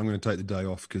does it, I'm going to take the day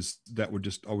off, because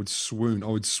I would swoon. I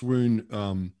would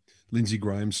swoon Lindsey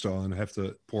Graham style and have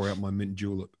to pour out my mint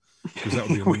julep, because that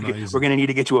would be amazing. We're going to need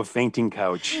to get you a fainting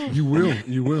couch. You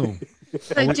will.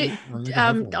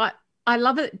 I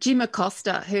love it. Jim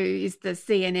Acosta, who is the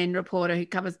CNN reporter who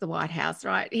covers the White House,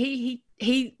 right?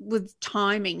 He was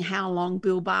timing how long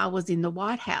Bill Barr was in the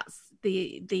White House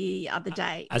the other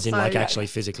day. As in, actually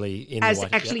physically in the White House.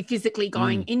 Actually physically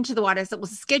going into the White House. It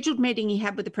was a scheduled meeting he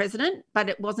had with the president, but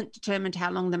it wasn't determined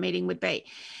how long the meeting would be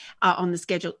on the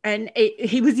schedule. And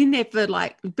he was in there for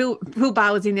Bill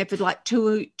Barr was in there for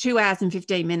 2 hours and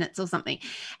 15 minutes or something.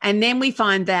 And then we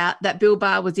find out that Bill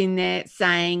Barr was in there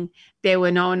saying there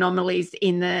were no anomalies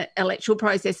in the electoral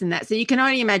process and that. So you can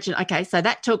only imagine, okay, so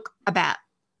that took about,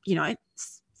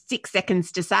 6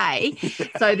 seconds to say.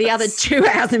 So the other 2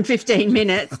 hours and 15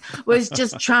 minutes was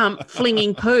just Trump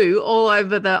flinging poo all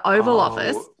over the Oval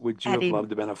Office. Would you have loved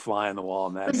to have been a fly on the wall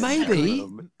in that?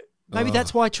 Maybe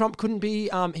that's why Trump couldn't be.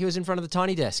 He was in front of the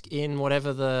tiny desk in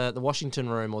whatever the Washington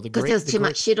room or the green. Because there's too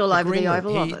much shit all over the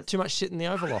Oval Office. Too much shit in the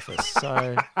Oval Office.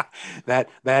 So that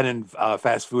and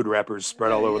fast food wrappers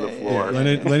spread all over the floor.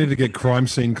 They need to get crime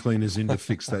scene cleaners in to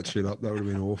fix that shit up. That would have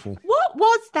been awful. What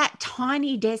was that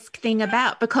tiny desk thing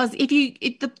about? Because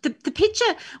the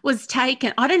picture was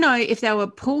taken, I don't know if they were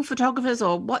pool photographers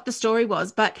or what the story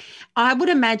was, but I would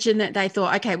imagine that they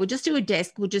thought, okay, we'll just do a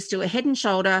desk, we'll just do a head and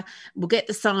shoulder, we'll get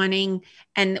the signing,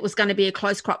 and it was going to be a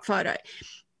close crop photo.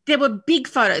 There were big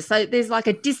photos. So there's like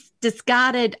a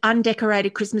discarded,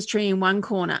 undecorated Christmas tree in one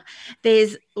corner.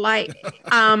 There's like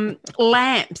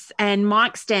lamps and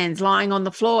mic stands lying on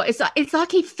the floor. It's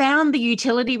like he found the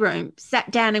utility room,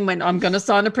 sat down and went, I'm going to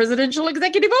sign a presidential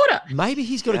executive order. Maybe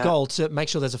he's got a goal to make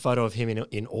sure there's a photo of him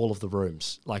in all of the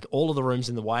rooms, like all of the rooms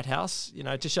in the White House,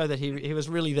 to show that he was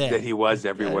really there. That he was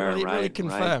everywhere, really, right? Really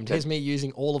confirmed. Here's me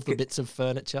using all of the bits of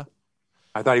furniture.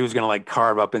 I thought he was going to like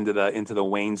carve up into the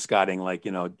wainscoting, like,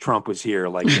 Trump was here,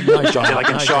 like in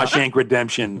Shawshank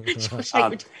Redemption,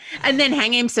 and then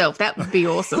hang himself. That would be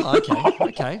awesome.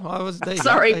 Okay.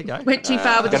 Sorry, went too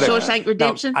far with the Shawshank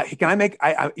Redemption. Can I make?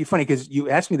 It's funny because you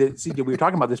asked me that. We were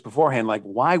talking about this beforehand. Like,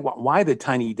 why the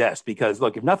tiny desk? Because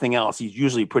look, if nothing else, he's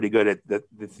usually pretty good at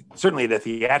certainly the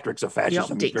theatrics of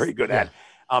fascism. He's very good at,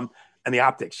 and the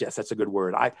optics. Yes, that's a good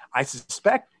word. I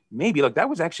suspect. Maybe, look, that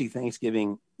was actually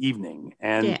Thanksgiving evening.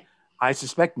 And I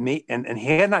suspect and he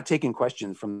had not taken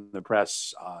questions from the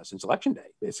press since Election Day,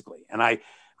 basically. And I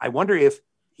wonder if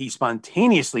he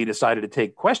spontaneously decided to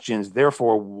take questions,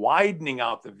 therefore widening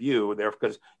out the view there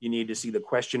because you need to see the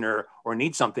questioner or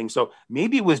need something. So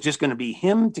maybe it was just going to be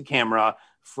him to camera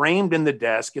framed in the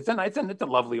desk. It's a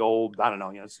lovely old, I don't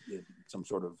know, it's some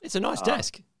sort of. It's a nice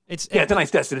desk. It's a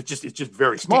nice desk. And it's just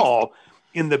very small.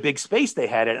 In the big space they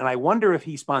had it. And I wonder if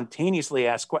he spontaneously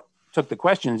took the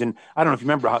questions. And I don't know if you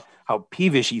remember how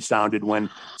peevish he sounded when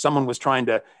someone was trying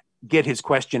to get his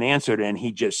question answered. And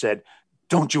he just said,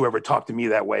 don't you ever talk to me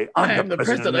that way. I'm the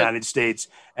president of the United States.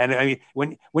 And I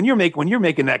mean, when you're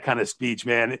making that kind of speech,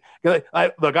 man, look,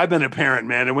 I've been a parent,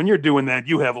 man. And when you're doing that,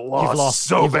 you have lost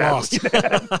so badly.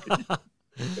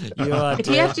 If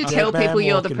you have to tell people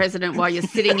you're the president while you're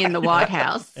sitting in the White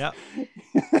House,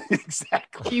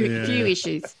 exactly. Few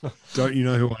issues. Don't you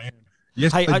know who I am?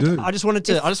 Yes, hey, I do. I just wanted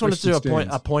to do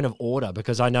a point of order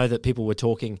because I know that people were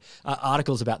talking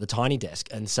articles about the tiny desk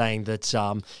and saying that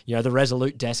the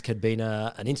Resolute desk had been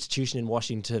an institution in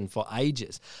Washington for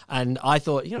ages, and I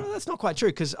thought that's not quite true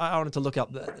because I wanted to look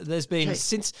up. There's been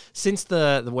since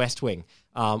the West Wing,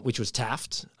 which was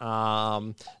Taft.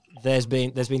 There's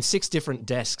been 6 different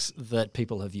desks that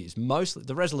people have used. Mostly,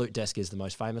 the Resolute desk is the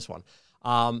most famous one.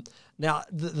 Now,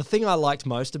 the thing I liked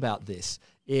most about this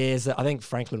is that I think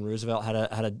Franklin Roosevelt had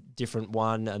a different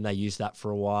one, and they used that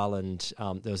for a while. And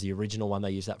there was the original one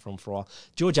they used that from for a while.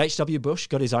 George H.W. Bush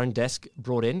got his own desk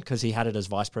brought in because he had it as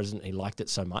vice president. He liked it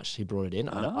so much he brought it in.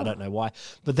 I don't know why,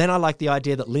 but then I like the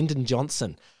idea that Lyndon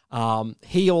Johnson.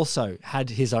 He also had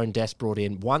his own desk brought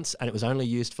in once, and it was only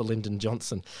used for Lyndon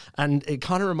Johnson. And it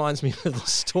kind of reminds me of the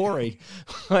story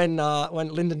when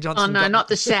Lyndon Johnson. Oh no, not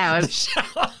the shower.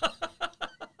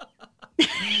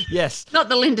 Yes. Not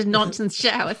the Lyndon Johnson's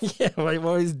shower. Yeah,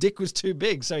 well, his dick was too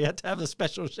big, so he had to have a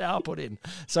special shower put in.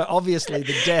 So obviously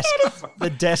the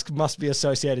desk must be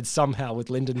associated somehow with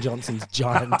Lyndon Johnson's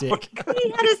giant dick.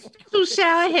 He had a special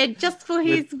shower head just for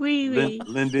his wee-wee.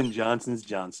 Lyndon Johnson's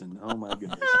Johnson. Oh my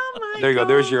goodness. Oh my there you go.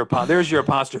 There's your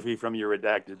apostrophe from your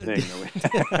redacted thing.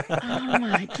 Oh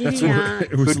my goodness.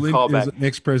 It was an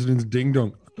ex-president's ding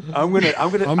dong. I'm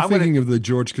thinking of the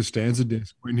George Costanza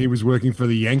desk when he was working for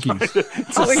the Yankees.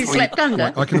 He slept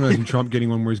under. I can imagine Trump getting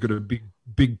one where he's got a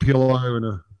big pillow and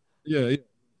a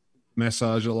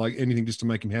massage or like anything just to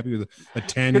make him happy with a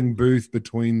tanning booth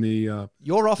between the.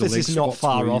 Your office is not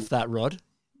far off that, Rod.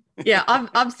 Yeah,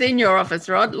 I've seen your office,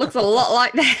 Rod. It looks a lot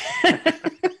like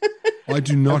that. I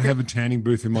do not have a tanning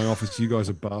booth in my office. You guys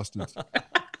are bastards.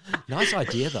 Nice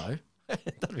idea, though.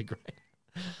 That'd be great.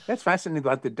 That's fascinating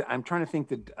about I'm trying to think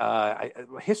the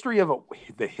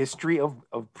history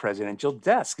of presidential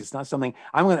desks. It's not something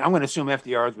I'm going to assume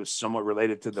FDR's was somewhat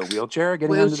related to the wheelchair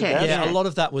getting under the desk. Yeah, a lot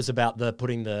of that was about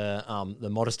putting the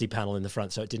modesty panel in the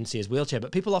front so it didn't see his wheelchair.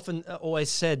 But people often always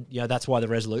said that's why the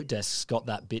Resolute desks got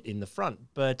that bit in the front.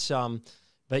 But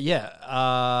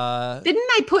yeah, didn't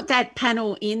they put that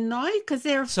panel in though? Because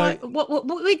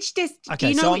which desk? Okay, do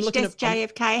you know which desk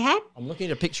JFK had? I'm looking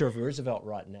at a picture of Roosevelt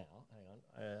right now.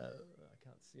 I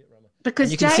can't see it right now.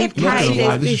 Because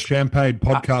JFK, this is champagne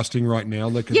podcasting right now.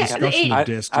 Like a discussion of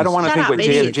desks. I don't want to think what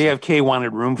JFK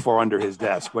wanted room for under his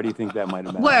desk. What do you think that might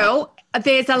have been? Well,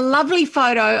 there's a lovely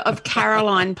photo of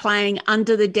Caroline playing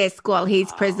under the desk while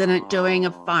he's president doing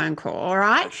a phone call. All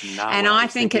right, and I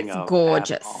think it's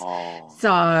gorgeous.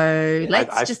 So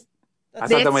let's just. I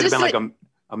thought that might have been like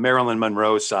a Marilyn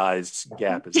Monroe sized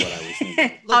gap is what I was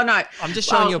thinking. Oh, no. I'm just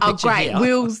showing you a picture great. here.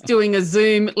 Will's doing a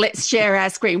Zoom. Let's share our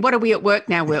screen. What are we at work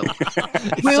now, Will?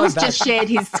 Will's just shared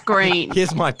his screen.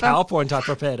 Here's my PowerPoint I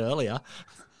prepared earlier.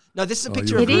 No, this is a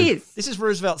picture of This is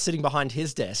Roosevelt sitting behind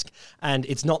his desk, and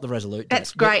it's not the Resolute desk.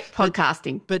 That's great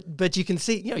podcasting. But you can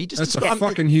see, you just that's a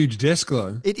fucking huge desk,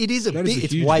 though. It is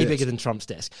it's way bigger than Trump's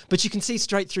desk. But you can see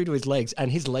straight through to his legs, and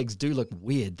his legs do look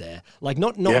weird there. Like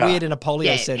not weird in a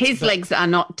polio sense. His legs are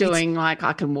not doing like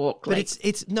I can walk. But it's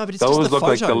those just the look photo.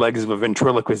 like the legs of a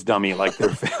ventriloquist dummy, like they're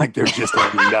just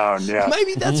hanging down. Yeah,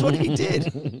 maybe that's what he did.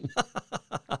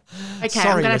 Okay, sorry,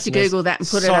 I'm going to have to Google that and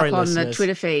put it up on the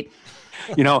Twitter feed.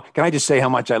 You know, can I just say how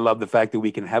much I love the fact that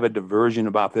we can have a diversion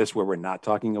about this where we're not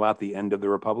talking about the end of the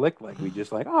Republic? Like we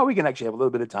just we can actually have a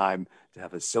little bit of time to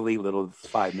have a silly little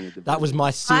 5-minute diversion. That was my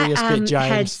serious bit,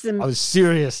 James. I was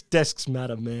serious. Desks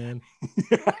matter, man.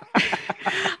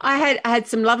 I had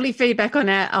some lovely feedback on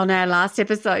our last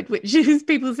episode, which is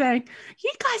people saying,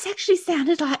 you guys actually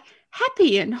sounded like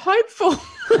happy and hopeful.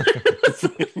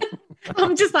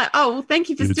 I'm just like, oh, well, thank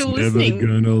you for still listening. It's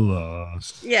never gonna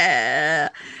last. Yeah,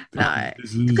 no,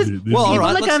 because people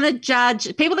are going to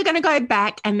judge. People are going to go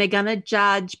back and they're going to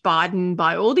judge Biden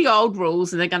by all the old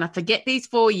rules, and they're going to forget these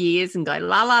 4 years and go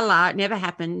la la la. It never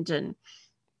happened, and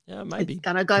maybe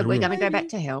we're going to go back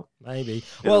to hell. Maybe.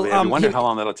 Well, I wonder how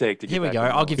long that'll take to get here we back go.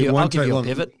 to I'll give you a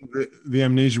pivot. The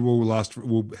amnesia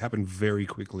will happen very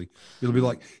quickly. It'll be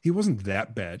like, he wasn't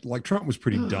that bad. Like Trump was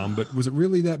pretty dumb, but was it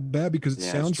really that bad? Because it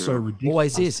sounds so ridiculous.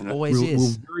 Always is.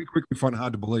 We'll very quickly find it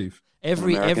hard to believe.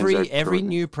 Every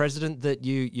new president that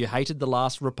you hated the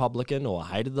last Republican or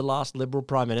hated the last Liberal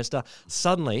Prime Minister,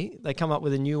 suddenly they come up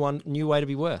with a new way to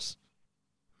be worse.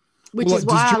 Which is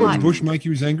why does George Bush make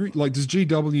you as angry? Like, does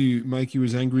GW make you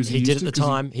as angry as he did at the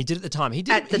time? He did at the time. He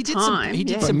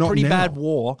did some pretty bad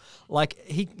war. Like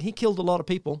he killed a lot of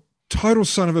people. Total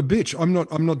son of a bitch. I'm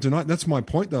not denying. That's my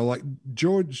point though. Like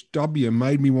George W.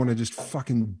 made me want to just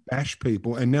fucking bash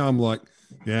people, and now I'm like,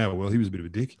 yeah, well, he was a bit of a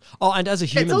dick. Oh, and as a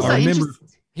human, I remember.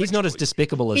 He's not as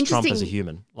despicable as Trump as a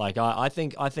human. Like I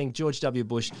think George W.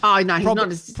 Bush. Oh no, he's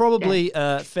not as probably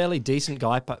a fairly decent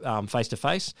guy face to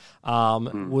face.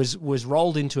 Was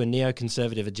rolled into a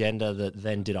neoconservative agenda that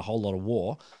then did a whole lot of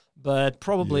war. But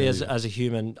probably as a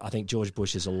human, I think George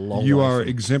Bush is a long. You way are from...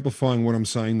 exemplifying what I'm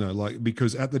saying though, like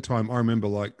because at the time I remember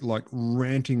like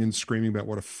ranting and screaming about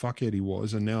what a fuckhead he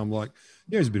was, and now I'm like,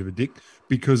 yeah, he's a bit of a dick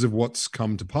because of what's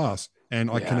come to pass. And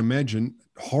I can imagine,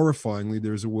 horrifyingly,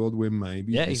 there is a world where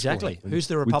maybe. Yeah, exactly. Who's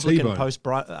the Republican post?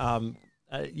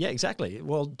 Yeah, exactly.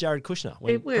 Well, Jared Kushner,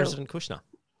 President Kushner.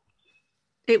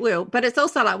 It will, but it's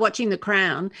also like watching The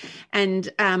Crown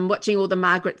and watching all the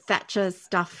Margaret Thatcher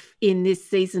stuff in this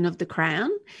season of The Crown.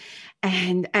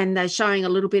 And they're showing a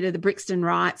little bit of the Brixton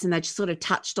riots, and they just sort of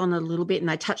touched on it a little bit, and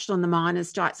they touched on the miners'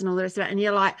 strikes and all the rest of it. And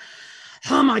you're like,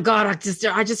 oh my God,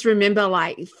 I just remember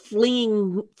like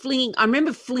flinging. I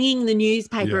remember flinging the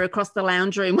newspaper across the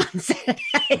lounge room one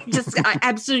Saturday, just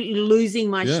absolutely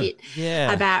losing my shit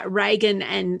about Reagan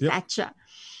and Thatcher.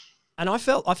 And I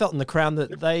felt in The Crown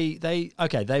that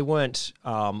they weren't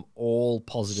all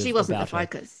positive. She wasn't about the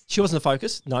focus. Her. She wasn't the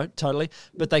focus. No, totally.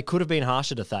 But they could have been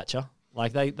harsher to Thatcher.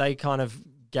 Like they kind of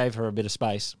gave her a bit of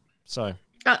space. So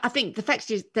I think the fact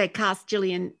is they cast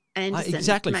Gillian Anderson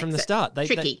exactly from the start.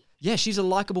 Tricky. Yeah, she's a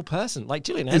likable person. Like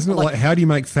Gillian Anderson. Isn't it like how do you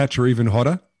make Thatcher even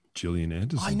hotter? Gillian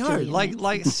Anderson. I know.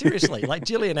 Like seriously, like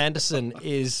Gillian Anderson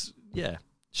is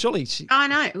surely she. I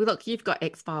know. Look, you've got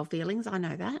X-File feelings. I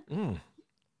know that.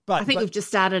 But I think we've just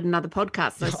started another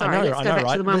podcast. So sorry, let's go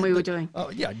back to the one we were doing. Oh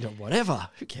yeah, whatever.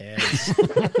 Who cares?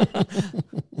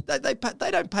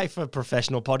 They don't pay for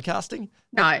professional podcasting.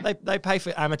 No, they pay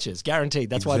for amateurs, guaranteed.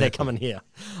 That's why they're coming here.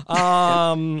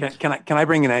 Can I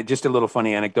bring in just a little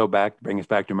funny anecdote bring us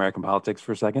back to American politics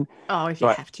for a second? Oh, if you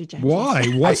have to, James. Why?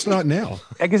 What's not now?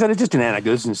 I guess it's just an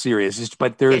anecdote. This isn't serious.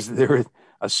 But there is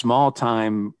a small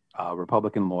time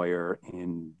Republican lawyer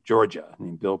in Georgia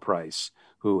named Bill Price,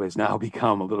 who has now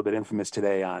become a little bit infamous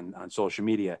today on social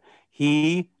media.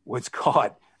 He was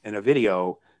caught in a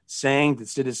video saying to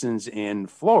citizens in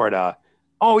Florida,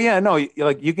 oh yeah, no,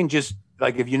 like you can just,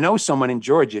 like if you know someone in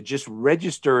Georgia, just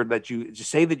register that you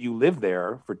just say that you live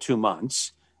there for 2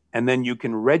 months, and then you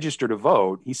can register to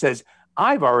vote. He says,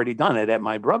 I've already done it at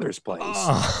my brother's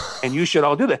place, and you should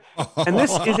all do that. And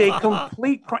this is a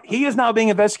complete crime. He is now being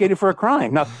investigated for a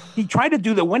crime. Now, he tried to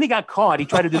do that when he got caught. He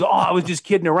tried to do I was just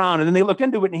kidding around. And then they looked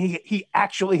into it, and he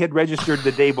actually had registered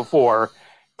the day before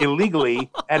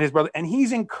illegally at his brother. And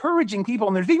he's encouraging people.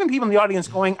 And there's even people in the audience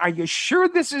going, "Are you sure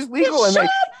this is legal?"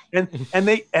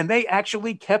 And they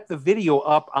actually kept the video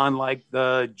up on like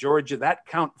the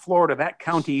Florida, that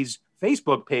county's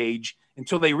Facebook page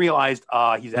until they realized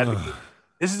he's advocating.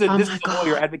 This is a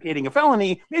lawyer advocating a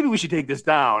felony. Maybe we should take this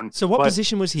down. So what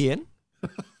position was he in?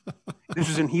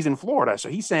 He's in Florida. So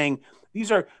he's saying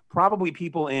these are probably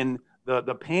people in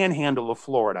the panhandle of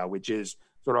Florida, which is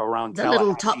sort of around the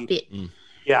little top bit.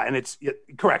 Yeah, and it's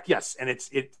correct. Yes, and it's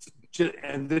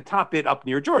and the top bit up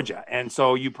near Georgia. And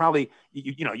so you probably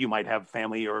you might have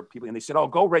family or people, and they said, "Oh,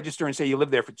 go register and say you live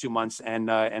there for 2 months and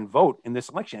vote in this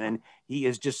election." And he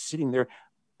is just sitting there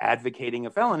advocating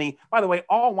a felony. By the way,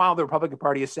 all while the Republican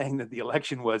Party is saying that the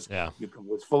election was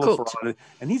full of fraud,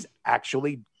 and he's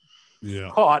actually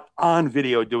caught on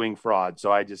video doing fraud.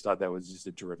 So I just thought that was just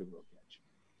a terrific little catch.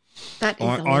 That is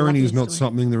irony is not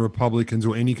something the Republicans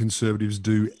or any conservatives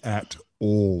do at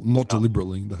all. Not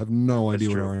deliberately. They have no idea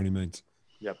what irony means.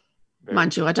 Yep.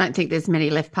 Mind you, I don't think there's many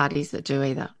left parties that do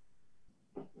either.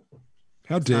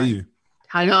 How dare you?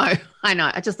 I know.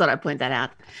 I just thought I'd point that out.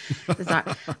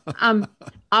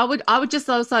 I would just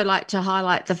also like to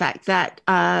highlight the fact that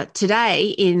today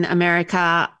in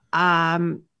America,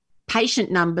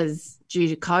 patient numbers due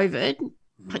to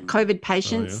COVID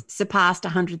patients surpassed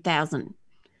 100,000.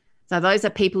 So those are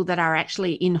people that are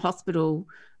actually in hospital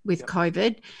with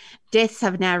COVID. Deaths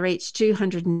have now reached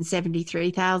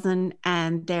 273,000,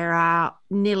 and there are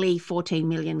nearly 14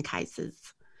 million cases.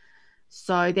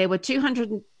 So there were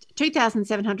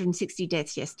 2,760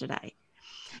 deaths yesterday.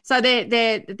 So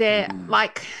they're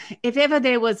like, if ever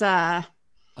there was a...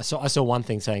 I saw one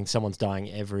thing saying someone's dying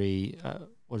every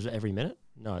minute?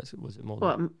 No, was it more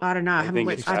than... Well, I don't know. I think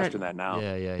it's faster than that now.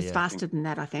 Yeah. It's faster than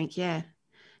that, I think, yeah.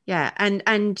 Yeah, and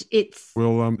it's...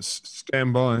 Well,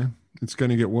 stand by. It's going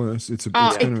to get worse. It's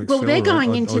going to accelerate. Well, they're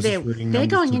going into their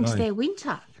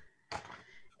winter.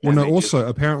 Well, no, also,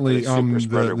 apparently,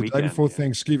 the day before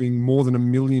Thanksgiving, more than 1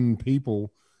 million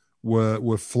people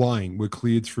were flying, were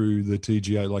cleared through the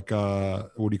TGA, like,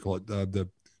 what do you call it? The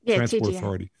Transport TGA.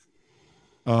 Authority.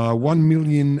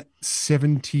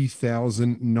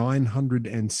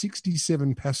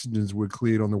 1,070,967 passengers were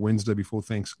cleared on the Wednesday before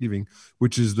Thanksgiving,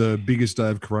 which is the biggest day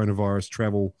of coronavirus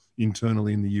travel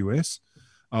internally in the US.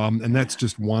 And that's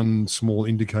just one small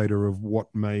indicator of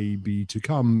what may be to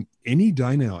come any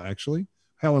day now, actually.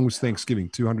 How long was Thanksgiving?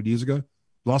 200 years ago?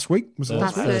 Last week? Was it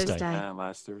last Thursday?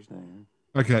 Last Thursday.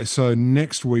 Okay, so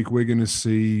next week we're going to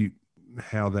see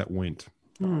how that went.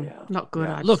 Not good.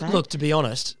 I'd Look, say. to be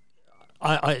honest,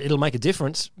 it'll make a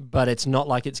difference, but it's not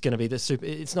like it's going to be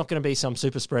it's not going to be some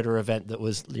super spreader event that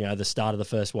was, the start of the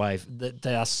first wave.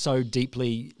 They are so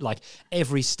deeply, like,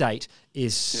 every state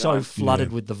is so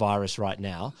flooded with the virus right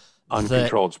now.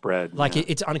 Uncontrolled spread. Like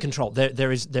it's uncontrolled.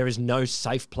 There is no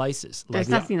safe places. There's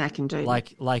nothing they can do.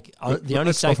 The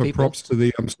only safe people. Props to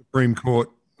the Supreme Court.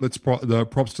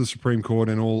 Props to the Supreme Court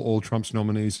and all Trump's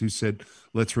nominees who said,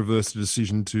 let's reverse the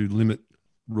decision to limit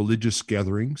religious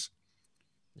gatherings.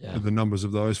 Yeah. The numbers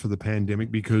of those for the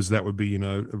pandemic, because that would be,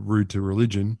 rude to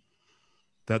religion.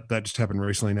 That just happened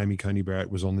recently, and Amy Coney Barrett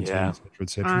was on the team, et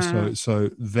cetera, et cetera.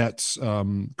 So that's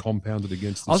compounded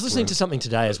against. I was listening to something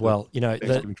today as well.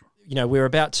 We're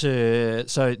about to.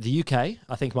 So the UK,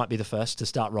 I think, might be the first to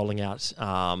start rolling out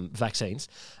vaccines,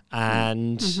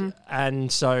 and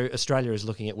so Australia is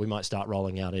looking at we might start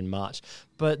rolling out in March.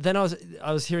 But then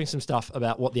I was hearing some stuff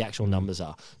about what the actual numbers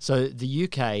are. So the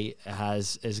UK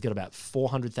has got about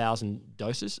 400,000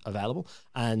 doses available,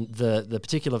 and the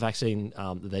particular vaccine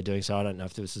that they're doing. So I don't know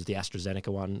if this is the AstraZeneca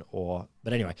one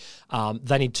but anyway,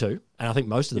 they need 2, and I think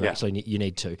most of them actually you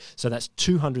need 2. So that's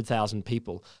 200,000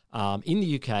 people in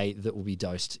the UK that will be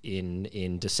dosed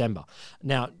in December.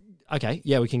 Now, okay,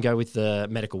 yeah, we can go with the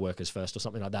medical workers first or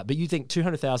something like that. But you think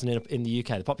 200,000 in the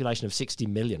UK, the population of 60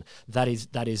 million, that is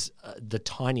the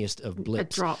tiniest of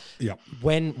blips. A drop. Yeah.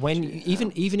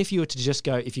 Even if you were to just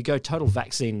go, if you go total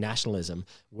vaccine nationalism,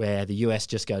 where the US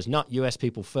just goes, not US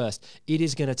people first, it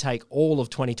is going to take all of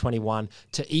 2021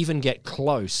 to even get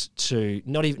close to,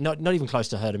 not even close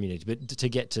to herd immunity, but to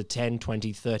get to 10,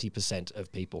 20, 30%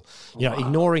 of people.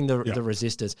 Ignoring the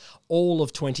resistors, all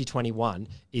of 2021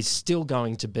 is still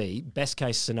going to be, best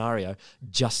case scenario,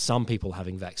 just some people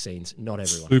having vaccines, not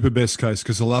everyone. Super best case,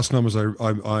 because the last numbers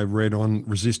I read on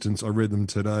resistance, I read them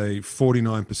today,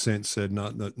 49% said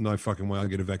no fucking way I'll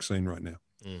get a vaccine right now.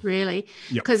 Really?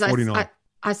 Yeah, because 49.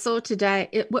 I saw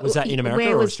today. Was that in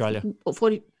America or Australia?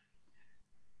 40,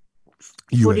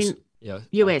 US.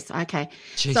 US. Okay.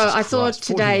 Jesus so I saw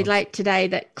Christ, late today,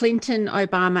 that Clinton,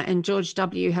 Obama, and George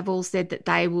W. have all said that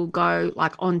they will go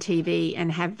like on TV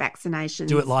and have vaccinations.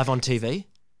 Do it live on TV?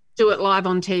 Do it live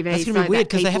on TV. That's going to be weird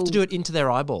because they have to do it into their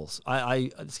eyeballs.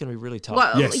 It's going to be really tough.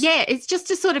 Well, yeah, it's just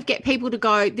to sort of get people to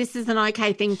go, this is an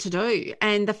okay thing to do.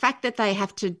 And the fact that they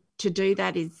have to do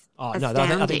that is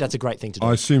astounding. I think that's a great thing to do.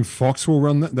 I assume Fox will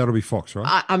run that. That'll be Fox,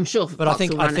 right? I'm sure. But Fox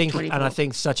will run it and I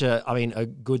think a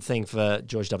good thing for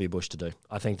George W. Bush to do.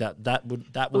 I think that would.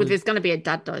 Well, there's going to be a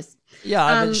dud dose. Yeah,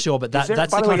 I'm sure, but that's the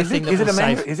kind of thing that will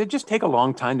save. Is it just take a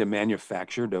long time to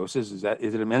manufacture doses? Is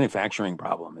it a manufacturing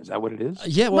problem? Is that what it is?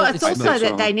 Yeah, well it's also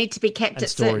that they need to be kept at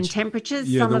certain temperatures.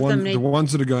 Yeah, Some of them need. The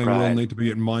ones that are going well need to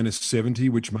be at -70,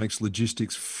 which makes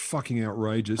logistics fucking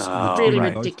outrageous. Really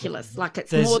ridiculous. Like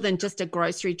it's more than just a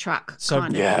grocery truck. So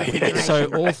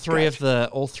all three of the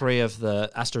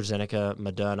AstraZeneca,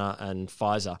 Moderna, and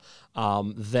Pfizer,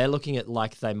 they're looking at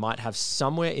like they might have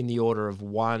somewhere in the order of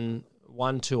 1,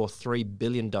 2, or 3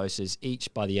 billion doses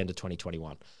each by the end of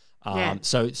 2021.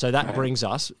 So that brings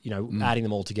us, adding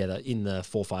them all together in the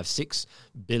 4, 5, 6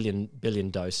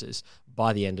 billion doses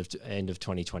by the end of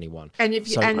 2021. And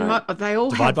they all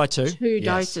divide have by two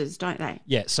doses, don't they?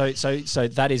 Yeah. So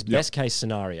that is best case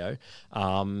scenario.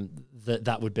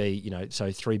 That would be,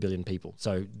 so 3 billion people.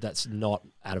 So that's not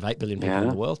out of 8 billion people in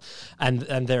the world. And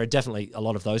there are definitely a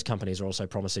lot of those companies are also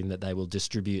promising that they will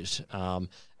distribute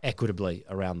equitably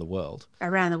around the world.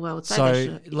 Around the world.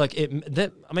 So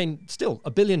still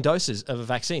 1 billion doses of a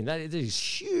vaccine, that is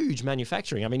huge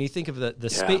manufacturing. I mean, you think of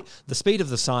the speed of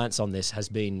the science on this has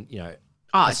been,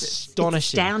 astonishing. It's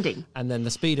astounding. And then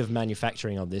the speed of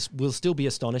manufacturing on this will still be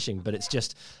astonishing, but it's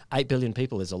just 8 billion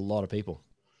people is a lot of people.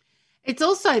 It's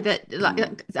also that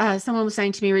someone was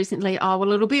saying to me recently, oh,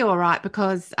 well, it'll be all right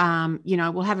because,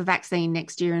 we'll have a vaccine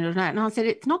next year. And I said,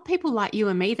 it's not people like you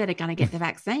and me that are going to get the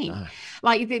vaccine.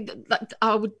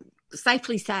 I would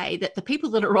safely say that the people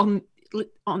that are on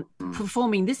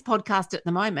performing this podcast at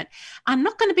the moment are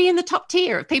not going to be in the top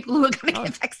tier of people who are going to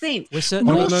get vaccines. We're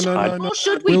certainly nor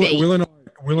should we be.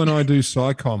 Will and I do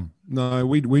SciComm. No,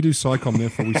 we do SciComm,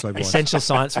 therefore we save lives. Essential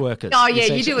science workers. Oh, yeah,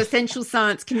 you do essential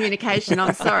science communication.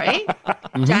 I'm sorry.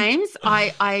 James,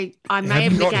 I may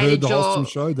have not heard negated the your... Holston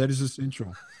show? That is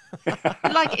essential.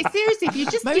 Like, seriously, if you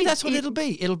just... Maybe that's what it'll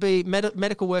be. It'll be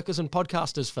medical workers and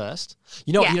podcasters first.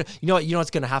 You know what's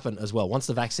going to happen as well. Once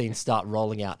the vaccines start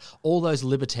rolling out, all those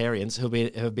libertarians who've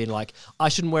been like, I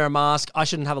shouldn't wear a mask, I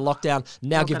shouldn't have a lockdown.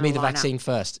 Now give me the vaccine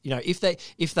first. If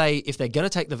they're going to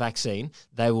take the vaccine,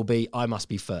 they will be, I must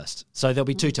be first. So there'll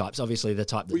be two types. Obviously, the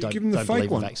type that don't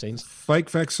believe in vaccines. Fake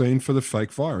vaccine for the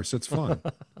fake virus. That's fine.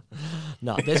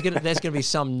 No, there's gonna be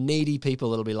some needy people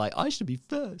that'll be like, I should be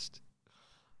first.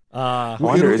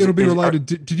 It'll be related.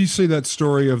 Did you see that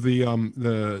story of the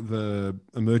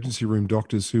emergency room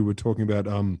doctors who were talking about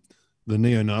the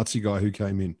neo-Nazi guy who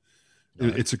came in? No.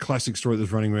 It's a classic story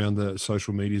that's running around the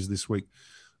social medias this week.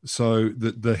 So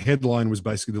the headline was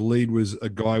basically, the lead was a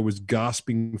guy was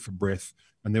gasping for breath,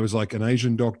 and there was like an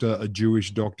Asian doctor, a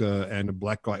Jewish doctor, and a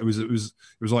black guy. It was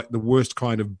like the worst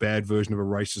kind of bad version of a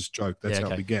racist joke. That's how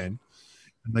it began.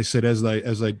 And they said as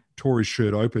they tore his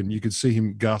shirt open, you could see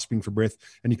him gasping for breath,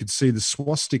 and you could see the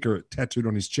swastika tattooed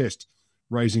on his chest,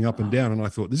 raising up and down. And I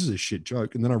thought, this is a shit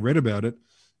joke. And then I read about it;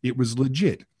 it was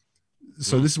legit.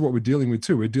 So this is what we're dealing with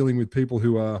too. We're dealing with people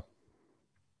who are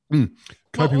coping with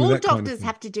that kind of thing. All doctors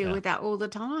have to deal with that all the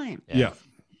time. Yeah,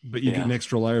 but you get an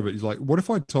extra layer of it. It's like, what if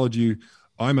I told you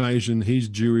I'm Asian, he's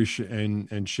Jewish,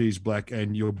 and she's black,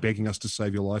 and you're begging us to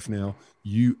save your life now?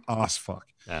 You ass fuck.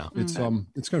 Yeah. It's going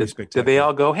to be spectacular. Do they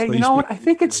all go, hey, you know what? I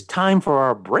think it's time for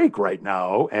our break right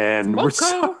now, and we're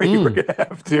sorry we're going to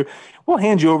have to. We'll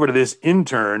hand you over to this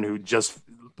intern who just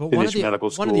finished medical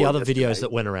school. One of the other videos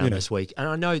that went around this week, and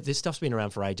I know this stuff's been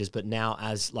around for ages, but now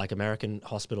as like American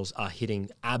hospitals are hitting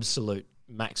absolute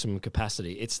maximum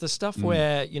capacity, it's the stuff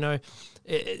where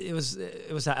it was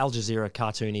that Al Jazeera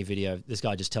cartoony video, this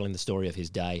guy just telling the story of his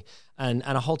day, and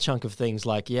a whole chunk of things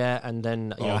like and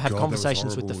then have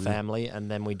conversations with the family,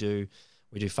 and then we do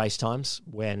FaceTimes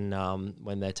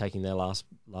when they're taking their last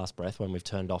breath, when we've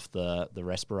turned off the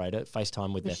respirator,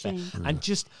 FaceTime with their family, and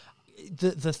just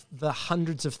the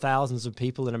hundreds of thousands of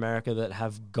people in America that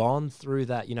have gone through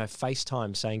that,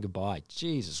 FaceTime saying goodbye.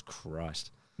 Jesus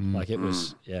Christ. Like it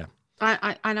was,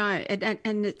 I know.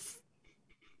 And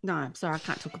No, I'm sorry, I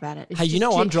can't talk about it. Hey,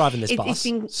 I'm driving this bus,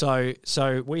 so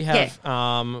we have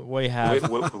way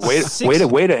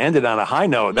to end it on a high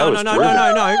note. No.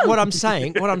 What I'm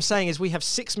saying is we have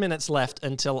 6 minutes left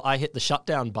until I hit the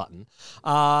shutdown button,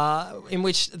 in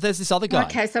which there's this other guy.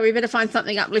 Okay, so we better find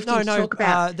something uplifting to talk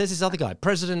about. There's this other guy,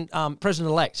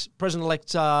 President-elect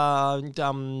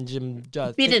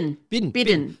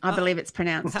Biden, I believe it's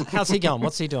pronounced. How's he going?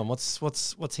 What's he doing?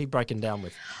 What's he breaking down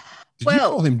with? Did you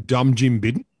call him Dumb Jim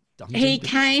Biden?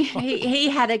 He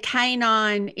had a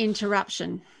canine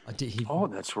interruption. Oh,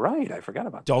 that's right. I forgot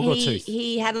about dog or tooth.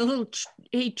 He had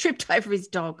he tripped over his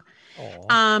dog,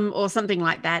 or something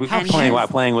like that.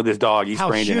 Playing with his dog. He's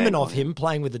how human of him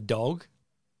playing with a dog.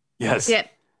 Yes.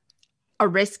 Yep. A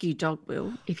rescue dog,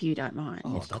 Will, if you don't mind.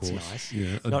 Oh, that's nice.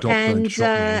 Yeah, a dog don't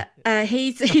shot me.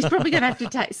 He's probably going to have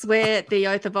to swear the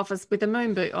oath of office with a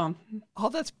moon boot on. Oh,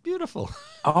 that's beautiful.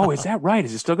 Oh, is that right?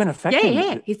 Is it still going to affect him?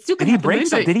 Yeah. He's still going to have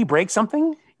Did he break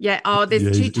something? Yeah. Oh,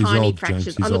 there's two tiny old,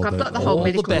 fractures. James, Look, I've got the whole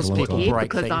medical report here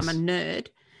because things. I'm a nerd.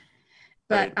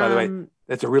 But by the way,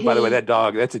 by the way, that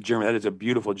dog, that is a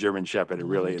beautiful German Shepherd. It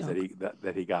really is that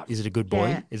he got. Is it a good boy?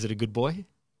 Yeah. Is it a good boy?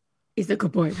 He's a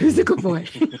good boy. Who's a good boy?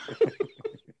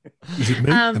 Is it me?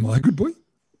 Am I a good boy?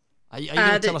 Are you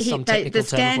going to tell us some technical the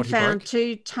scan term of what he found broke?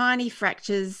 2 tiny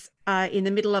fractures in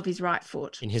the middle of his right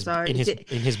foot. In his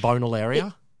bonal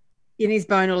area? In his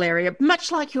bonal area,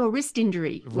 much like your wrist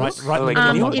injury. Right.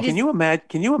 Can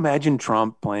you imagine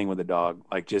Trump playing with a dog,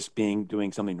 like just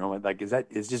doing something normal? Like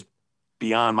is just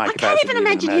beyond my capacity. I can't even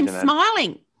imagine him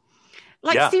smiling.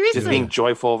 Like, seriously. Just being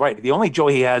joyful, right? The only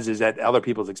joy he has is at other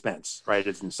people's expense, right?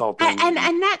 It's insulting and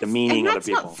that's demeaning other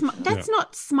people. That's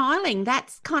not smiling.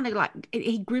 That's kind of like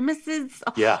he grimaces.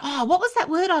 Yeah. Oh, what was that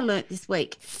word I learnt this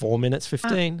week? 4 minutes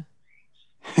 15.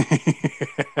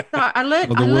 I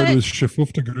learnt. The word was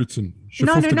Schafuftergrützen.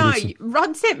 No.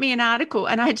 Rod sent me an article,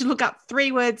 and I had to look up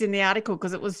 3 words in the article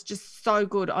because it was just so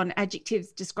good on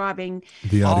adjectives describing.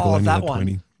 The article that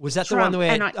 20. One. Was that Trump, the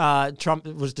one where Trump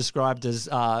was described as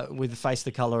with a face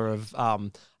the color of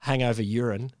hangover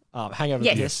urine, hangover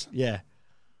piss? Yeah.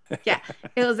 Yeah,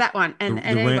 it was that one. And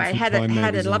anyway, had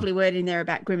a lovely word in there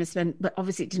about grimace, but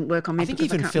obviously it didn't work on me. I think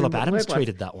even Philip Adams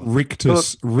tweeted that one.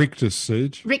 Rictus,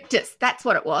 Serge. Rictus, that's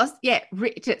what it was. Yeah,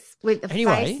 Rictus with the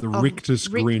face the Rictus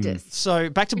grin. So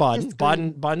back to Biden.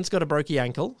 Biden's got a brokey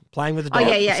ankle, playing with a dog.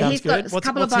 Oh yeah. Sounds He's good. got a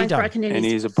couple of bones broken in and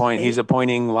he's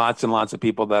appointing lots and lots of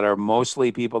people that are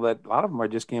mostly people that a lot of them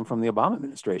just came from the Obama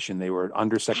administration. They were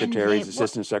undersecretaries,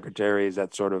 assistant secretaries,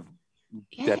 that sort of.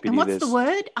 Deputy and what's the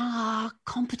word?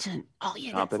 Competent. Oh,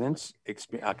 yeah. Competence,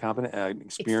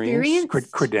 experience,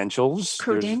 credentials.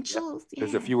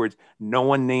 There's a few words. No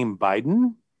one named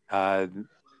Biden. What?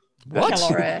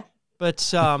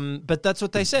 But that's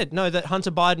what they said. No, that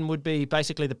Hunter Biden would be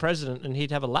basically the president, and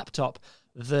he'd have a laptop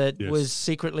that was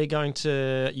secretly going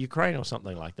to Ukraine or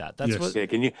something like that. That's what. Okay,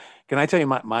 can I tell you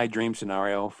my dream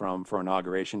scenario for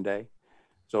Inauguration Day?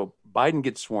 So Biden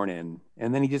gets sworn in,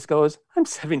 and then he just goes, I'm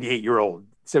 78-year-old.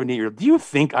 Do you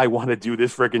think I want to do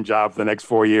this freaking job for the next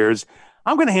 4 years?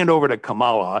 I'm going to hand over to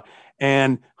Kamala,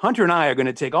 and Hunter and I are going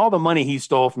to take all the money he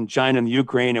stole from China and the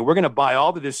Ukraine, and we're going to buy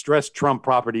all the distressed Trump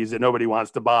properties that nobody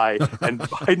wants to buy, and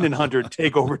Biden and Hunter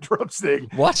take over Trump's thing.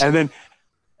 What?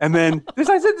 And then this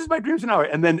is my dream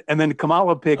scenario. And then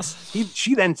Kamala picks.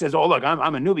 She then says, "Oh look,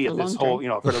 I'm a newbie at this whole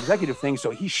for the executive thing."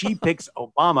 So she picks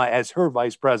Obama as her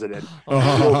vice president. Who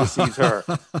oversees her?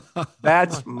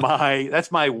 That's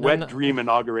my wet dream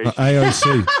inauguration.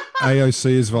 AOC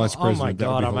is vice president.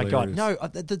 Oh my god! No,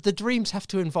 the dreams have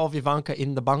to involve Ivanka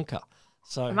in the bunker.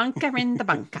 So Ivanka in the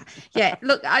bunker. Yeah,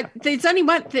 look, there's only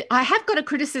one. I have got a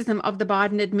criticism of the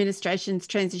Biden administration's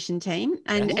transition team,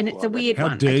 and it's a weird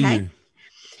one. How dare you?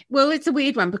 Well, it's a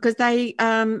weird one because they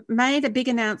made a big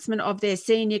announcement of their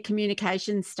senior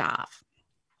communications staff.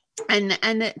 And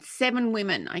it's 7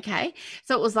 women, okay?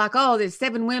 So it was like, there's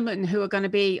 7 women who are going to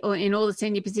be in all the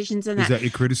senior positions. And is that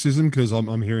your criticism? Because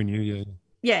I'm hearing you, yeah.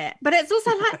 Yeah, but it's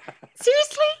also like,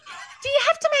 seriously? Do you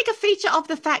have to make a feature of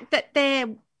the fact that there's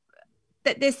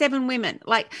 7 women?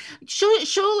 Like,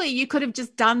 surely you could have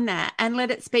just done that and let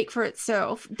it speak for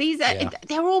itself.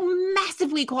 They're all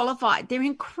massively qualified. They're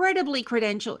incredibly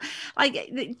credentialed.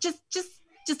 Like, just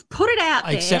put it out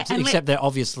there. Except they're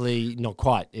obviously not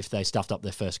quite if they stuffed up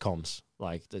their first comms.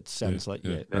 Like, that sounds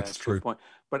that's true. Point.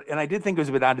 But I did think it was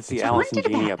a bit odd to see Allison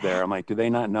Janney up there. I'm like, do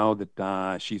they not know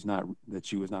that she was not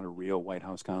a real White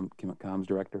House comms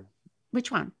director? Which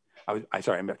one? I'm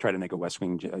trying to make a West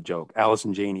Wing joke.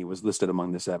 Allison Janney was listed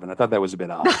among the 7. I thought that was a bit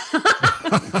odd.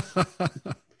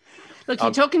 Look,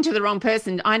 you're talking to the wrong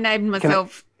person. I named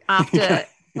myself after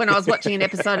when I was watching an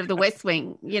episode of The West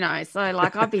Wing, so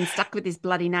like I've been stuck with this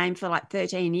bloody name for like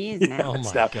 13 years now. Oh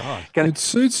my God. It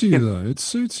suits you though. It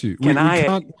suits you. We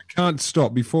can't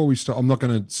stop. Before we start, I'm not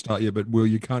going to start yet, but Will,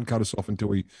 you can't cut us off until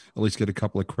we at least get a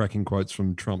couple of cracking quotes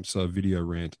from Trump's video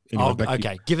rant. Anyway,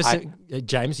 okay. Give us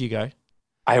James, you go.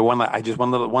 I have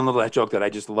one little joke that I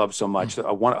just love so much. A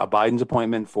Biden's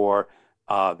appointment for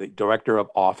the director of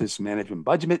office management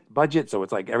budget. So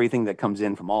it's like everything that comes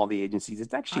in from all the agencies.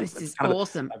 It's actually kind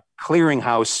awesome. of a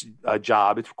clearinghouse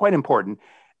job. It's quite important.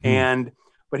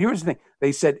 But here's the thing.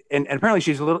 They said, and apparently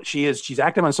she's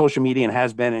active on social media and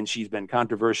has been, and she's been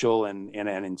controversial and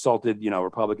insulted,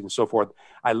 Republicans and so forth.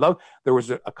 There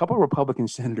was a couple of Republican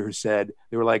senators said,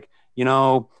 they were like,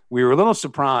 we were a little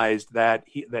surprised that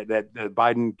the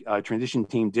Biden transition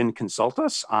team didn't consult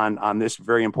us on this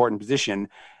very important position.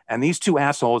 And these two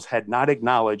assholes had not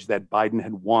acknowledged that Biden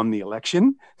had won the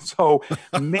election. So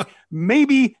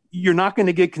maybe you're not going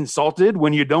to get consulted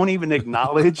when you don't even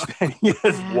acknowledge that he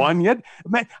has won yet.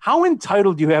 Man, how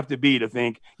entitled do you have to be to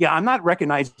think, I'm not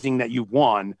recognizing that you've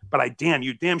won, but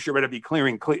you damn sure better be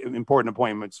clearing important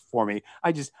appointments for me.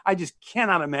 I just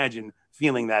cannot imagine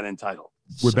feeling that entitled.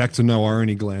 We're back to no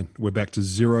irony, Glenn. We're back to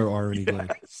zero irony, Glenn.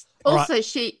 Also,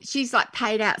 she's like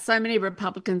paid out so many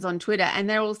Republicans on Twitter, and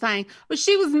they're all saying, "Well,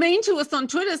 she was mean to us on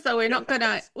Twitter, so we're not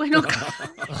gonna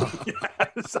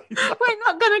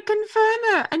confirm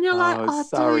her." And you're like, "Oh,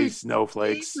 sorry, dude,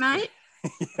 snowflakes, geez, mate."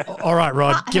 All right,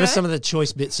 Rod, give us some of the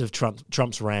choice bits of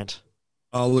Trump's rant.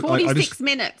 Oh, look, 46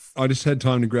 minutes. I just had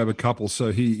time to grab a couple.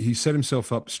 So he set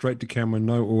himself up straight to camera,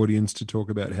 no audience, to talk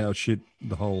about how shit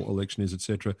the whole election is,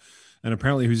 etc. And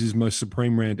apparently it was his most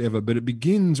supreme rant ever. But it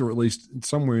begins, or at least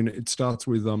somewhere in it, it starts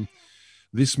with,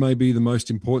 this may be the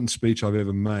most important speech I've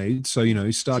ever made. So,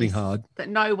 he's starting hard. That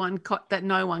no one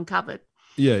covered.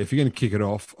 Yeah, if you're going to kick it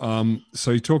off.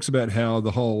 So he talks about how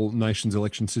the whole nation's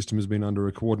election system has been under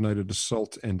a coordinated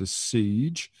assault and a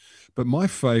siege. But my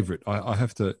favorite, I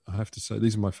have to say,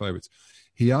 these are my favorites.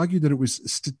 He argued that it was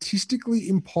statistically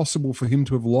impossible for him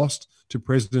to have lost to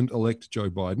President-elect Joe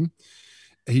Biden.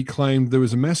 He claimed there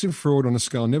was a massive fraud on a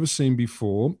scale never seen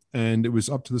before, and it was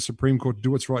up to the Supreme Court to do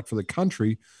what's right for the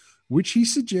country, which he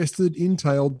suggested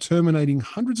entailed terminating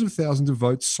hundreds of thousands of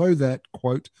votes so that,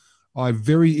 quote, I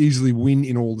very easily win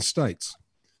in all the states.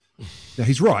 Now,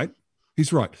 he's right.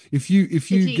 He's right. If you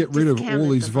get rid of all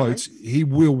these votes, he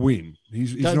will win.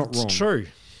 He's not wrong. It's true.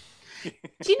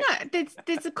 Do you know,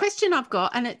 there's a question I've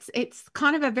got, and it's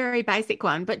kind of a very basic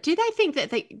one, but do they think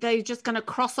that they're just going to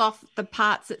cross off the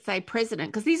parts that say president?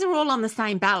 Because these are all on the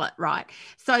same ballot, right?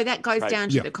 So that goes down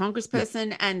to the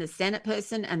congressperson and the Senate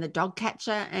person and the dog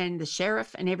catcher and the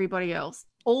sheriff and everybody else.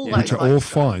 Which are all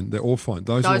fine. They're all fine.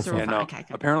 Those are all fine. No, okay.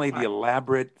 Apparently, the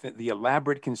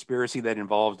elaborate conspiracy that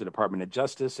involves the Department of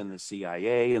Justice and the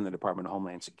CIA and the Department of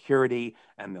Homeland Security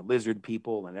and the lizard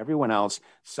people and everyone else,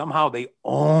 somehow they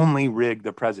only rigged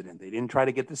the president. They didn't try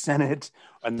to get the Senate,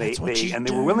 and they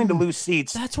were willing to lose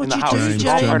seats in the House. James,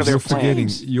 all part of their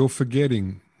plans. You're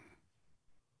forgetting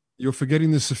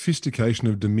the sophistication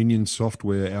of Dominion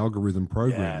software algorithm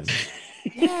programming. Yes.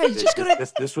 Yeah,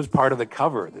 this was part of the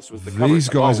cover. This was the cover. These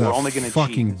guys are only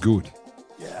fucking good.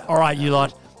 Yeah. All right, you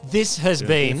lot. This has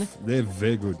been they're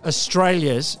very good.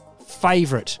 Australia's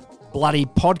favourite bloody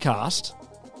podcast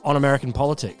on American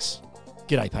politics.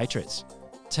 G'day, Patriots.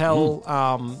 Tell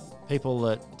people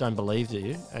that don't believe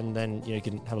you, and then you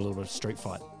can have a little bit of street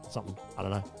fight, something. I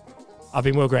don't know. I've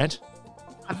been Will Grant.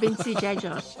 I've been CJ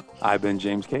Josh. I've been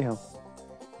James Cahill.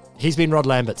 He's been Rod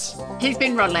Lamberts.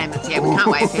 Yeah, we can't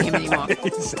wait for him anymore.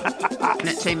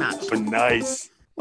 Not too much. Nice.